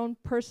on your own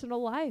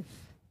personal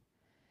life?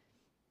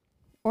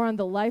 Or on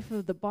the life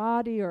of the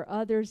body, or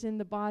others in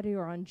the body,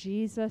 or on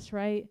Jesus,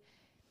 right?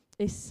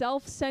 A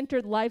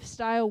self-centered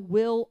lifestyle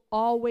will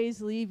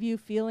always leave you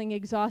feeling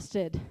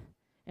exhausted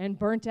and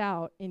burnt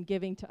out in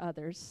giving to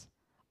others.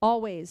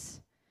 Always.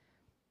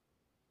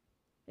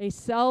 A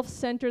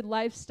self-centered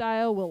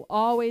lifestyle will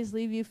always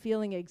leave you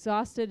feeling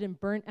exhausted and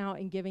burnt out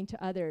in giving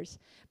to others.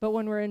 But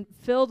when we're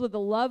filled with the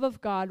love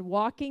of God,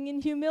 walking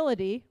in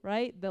humility,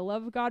 right? The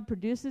love of God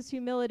produces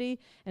humility,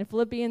 and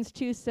Philippians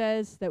 2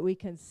 says that we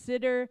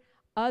consider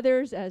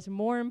others as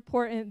more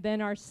important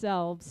than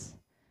ourselves.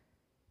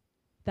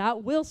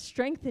 That will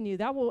strengthen you.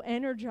 That will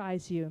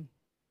energize you.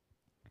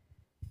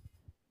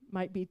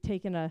 Might be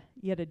taking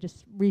you got to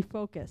just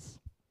refocus.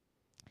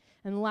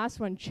 And the last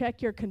one,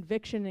 check your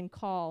conviction and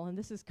call. And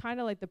this is kind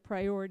of like the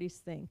priorities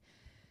thing.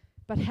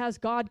 But has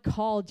God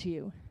called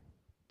you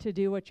to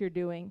do what you're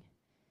doing?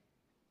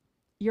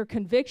 Your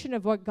conviction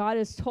of what God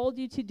has told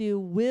you to do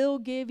will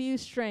give you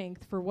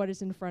strength for what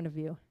is in front of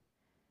you.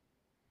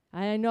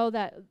 I know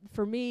that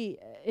for me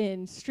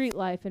in street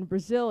life in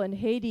Brazil and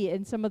Haiti,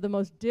 in some of the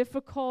most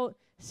difficult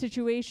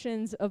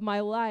situations of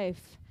my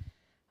life,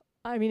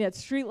 I mean, at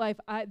Street Life,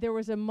 there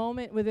was a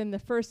moment within the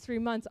first 3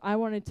 months I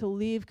wanted to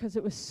leave because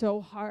it was so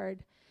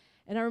hard.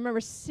 And I remember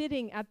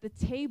sitting at the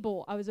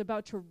table. I was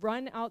about to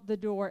run out the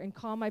door and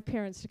call my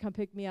parents to come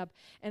pick me up.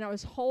 And I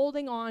was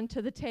holding on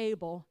to the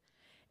table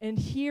and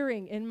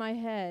hearing in my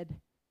head,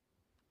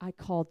 I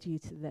called you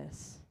to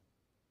this.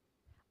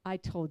 I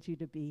told you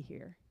to be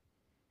here.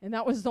 And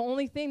that was the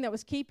only thing that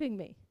was keeping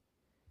me.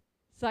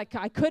 It's like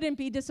I couldn't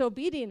be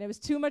disobedient. It was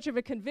too much of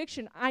a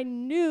conviction. I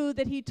knew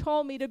that He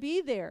told me to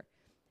be there.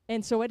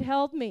 And so it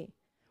held me.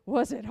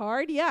 Was it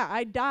hard? Yeah,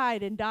 I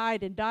died and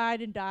died and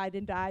died and died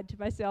and died to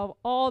myself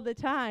all the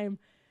time.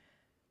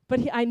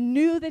 But I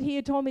knew that he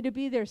had told me to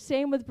be there.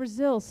 Same with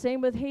Brazil,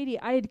 same with Haiti.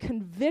 I had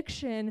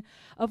conviction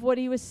of what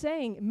he was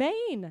saying.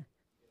 Maine.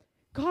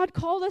 God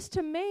called us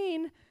to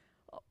Maine.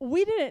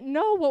 We didn't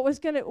know what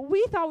was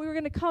we thought we were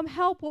going to come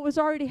help what was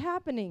already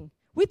happening.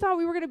 We thought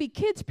we were going to be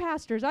kids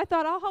pastors. I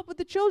thought I'll help with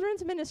the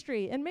children's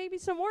ministry and maybe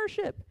some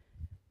worship.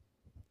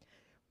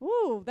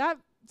 Ooh, that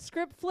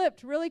script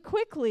flipped really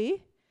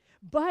quickly.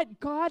 But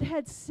God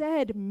had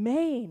said,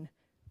 Maine,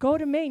 go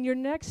to Maine. Your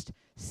next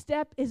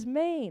step is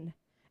Maine.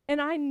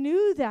 And I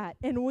knew that,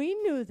 and we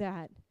knew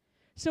that.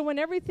 So when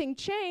everything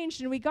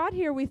changed and we got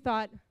here, we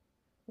thought,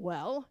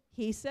 well,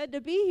 he said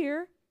to be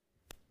here.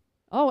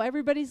 Oh,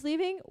 everybody's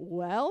leaving?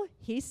 Well,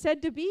 he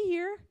said to be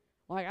here.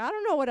 Like, I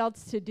don't know what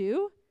else to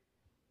do.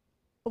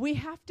 We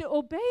have to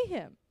obey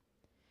him.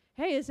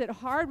 Hey, is it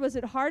hard? Was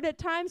it hard at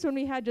times when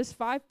we had just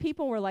 5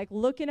 people? We're like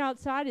looking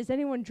outside. Is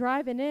anyone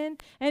driving in?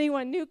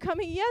 Anyone new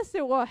coming? Yes,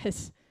 it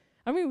was.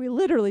 I mean, we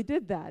literally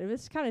did that. It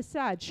was kind of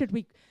sad.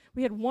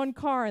 We had 1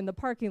 car in the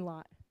parking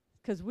lot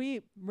because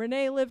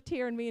Renee lived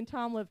here and me and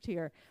Tom lived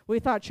here. We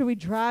thought, should we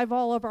drive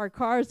all of our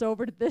cars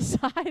over to this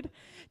side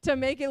to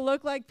make it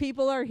look like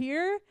people are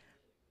here?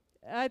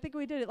 I think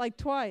we did it like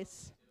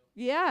twice.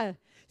 Yeah.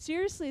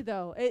 Seriously,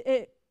 though,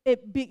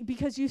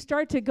 because you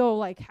start to go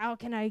like, how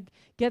can I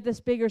get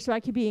this bigger so I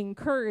can be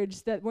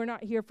encouraged that we're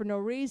not here for no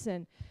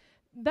reason?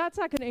 That's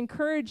not going to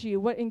encourage you.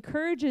 What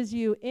encourages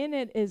you in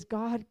it is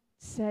God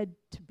said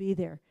to be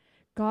there.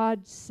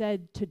 God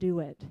said to do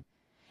it.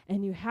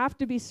 And you have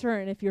to be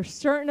certain. If you're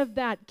certain of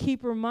that,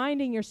 keep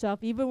reminding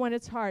yourself, even when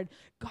it's hard,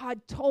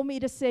 God told me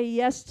to say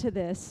yes to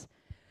this.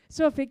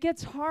 So if it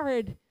gets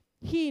hard,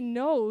 he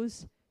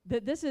knows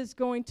that this is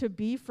going to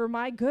be for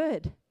my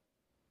good.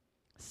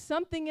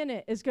 Something in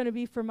it is going to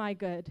be for my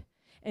good.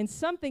 And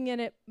something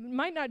in it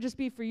might not just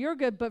be for your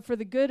good, but for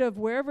the good of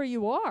wherever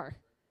you are,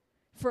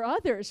 for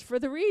others, for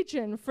the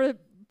region,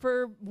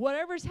 for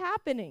whatever's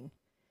happening.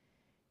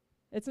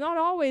 It's not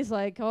always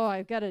like, oh,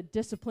 I've got to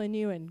discipline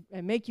you and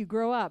make you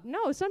grow up.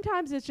 No,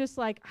 sometimes it's just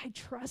like, I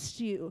trust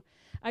you.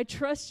 I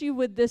trust you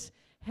with this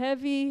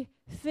heavy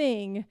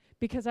thing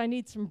because I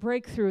need some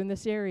breakthrough in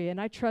this area,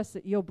 and I trust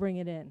that you'll bring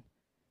it in,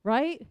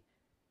 right?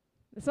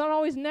 It's not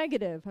always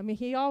negative. I mean,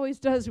 he always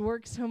does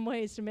work some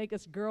ways to make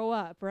us grow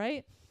up,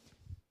 right?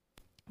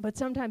 But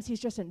sometimes he's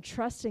just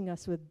entrusting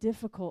us with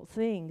difficult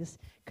things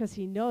because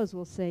he knows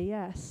we'll say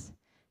yes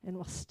and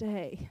we'll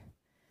stay.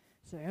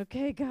 Say,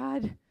 okay,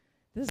 God,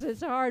 this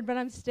is hard, but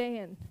I'm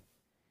staying.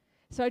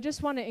 So I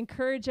just want to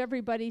encourage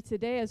everybody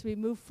today as we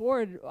move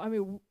forward. I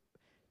mean,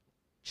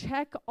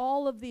 check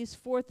all of these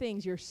 4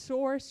 things: your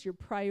source, your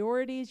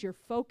priorities, your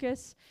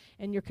focus,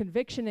 and your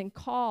conviction and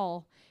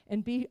call,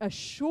 and be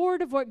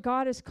assured of what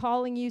God is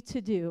calling you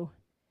to do.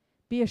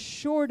 Be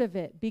assured of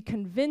it. Be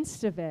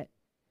convinced of it.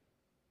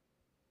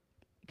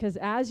 Because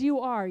as you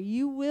are,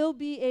 you will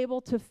be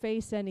able to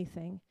face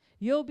anything.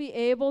 You'll be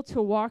able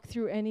to walk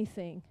through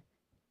anything.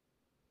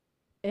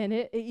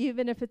 And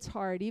even if it's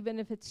hard, even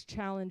if it's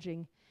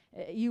challenging,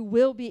 you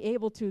will be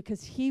able to,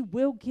 because he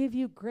will give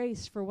you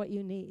grace for what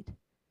you need.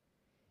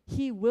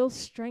 He will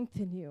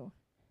strengthen you,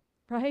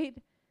 right?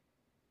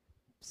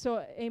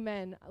 So,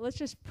 amen. Let's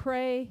just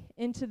pray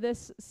into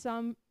this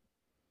some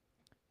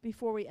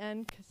before we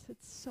end, because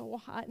it's so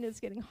hot and it's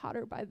getting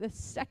hotter by the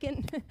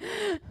second.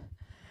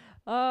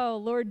 Oh,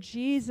 Lord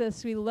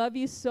Jesus, we love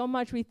you so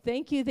much. We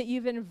thank you that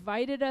you've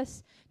invited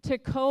us to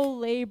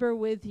co-labor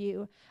with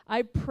you.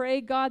 I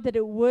pray, God, that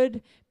it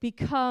would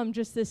become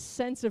just this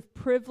sense of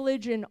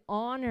privilege and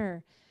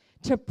honor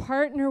to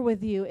partner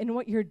with you in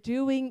what you're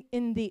doing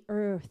in the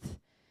earth.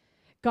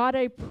 God,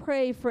 I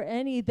pray for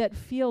any that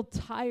feel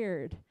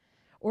tired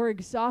or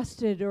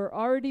exhausted or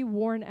already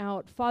worn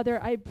out. Father,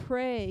 I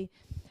pray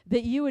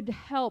that you would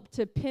help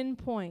to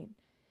pinpoint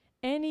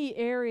any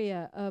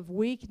area of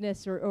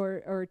weakness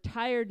or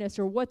tiredness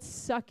or what's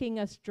sucking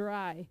us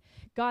dry.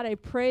 God, I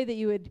pray that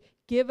you would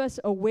give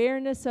us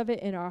awareness of it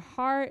in our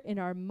heart, in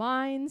our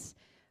minds.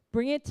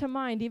 Bring it to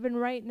mind even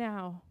right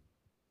now.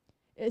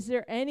 Is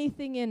there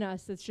anything in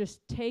us that's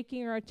just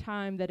taking our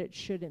time that it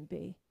shouldn't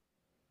be?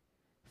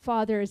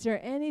 Father, is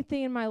there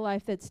anything in my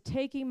life that's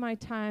taking my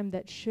time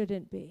that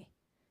shouldn't be?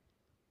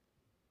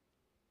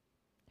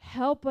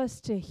 Help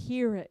us to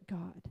hear it,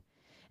 God,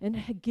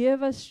 and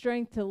give us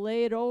strength to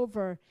lay it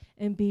over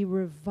and be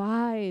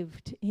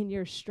revived in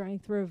your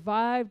strength,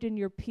 revived in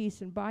your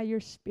peace and by your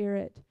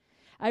Spirit.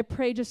 I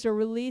pray just a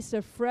release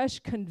of fresh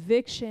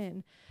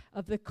conviction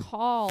of the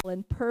call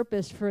and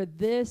purpose for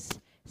this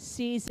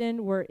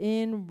season we're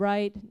in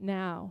right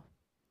now.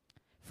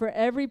 For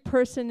every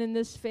person in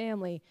this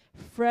family,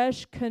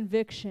 fresh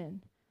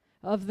conviction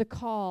of the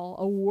call,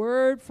 a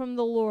word from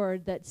the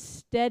Lord that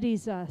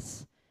steadies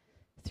us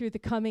through the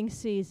coming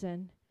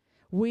season.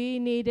 We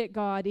need it,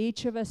 God.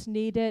 Each of us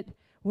need it.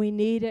 We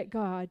need it,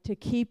 God, to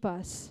keep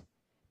us,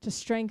 to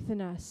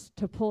strengthen us,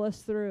 to pull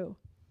us through.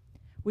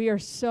 We are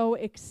so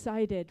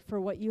excited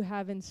for what you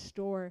have in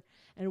store,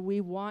 and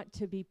we want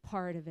to be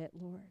part of it,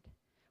 Lord.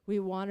 We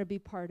want to be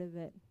part of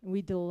it, and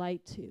we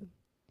delight to.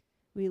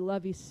 We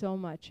love you so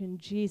much. In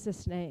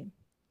Jesus' name,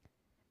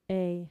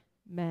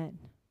 amen.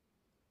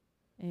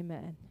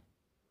 Amen.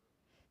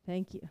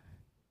 Thank you.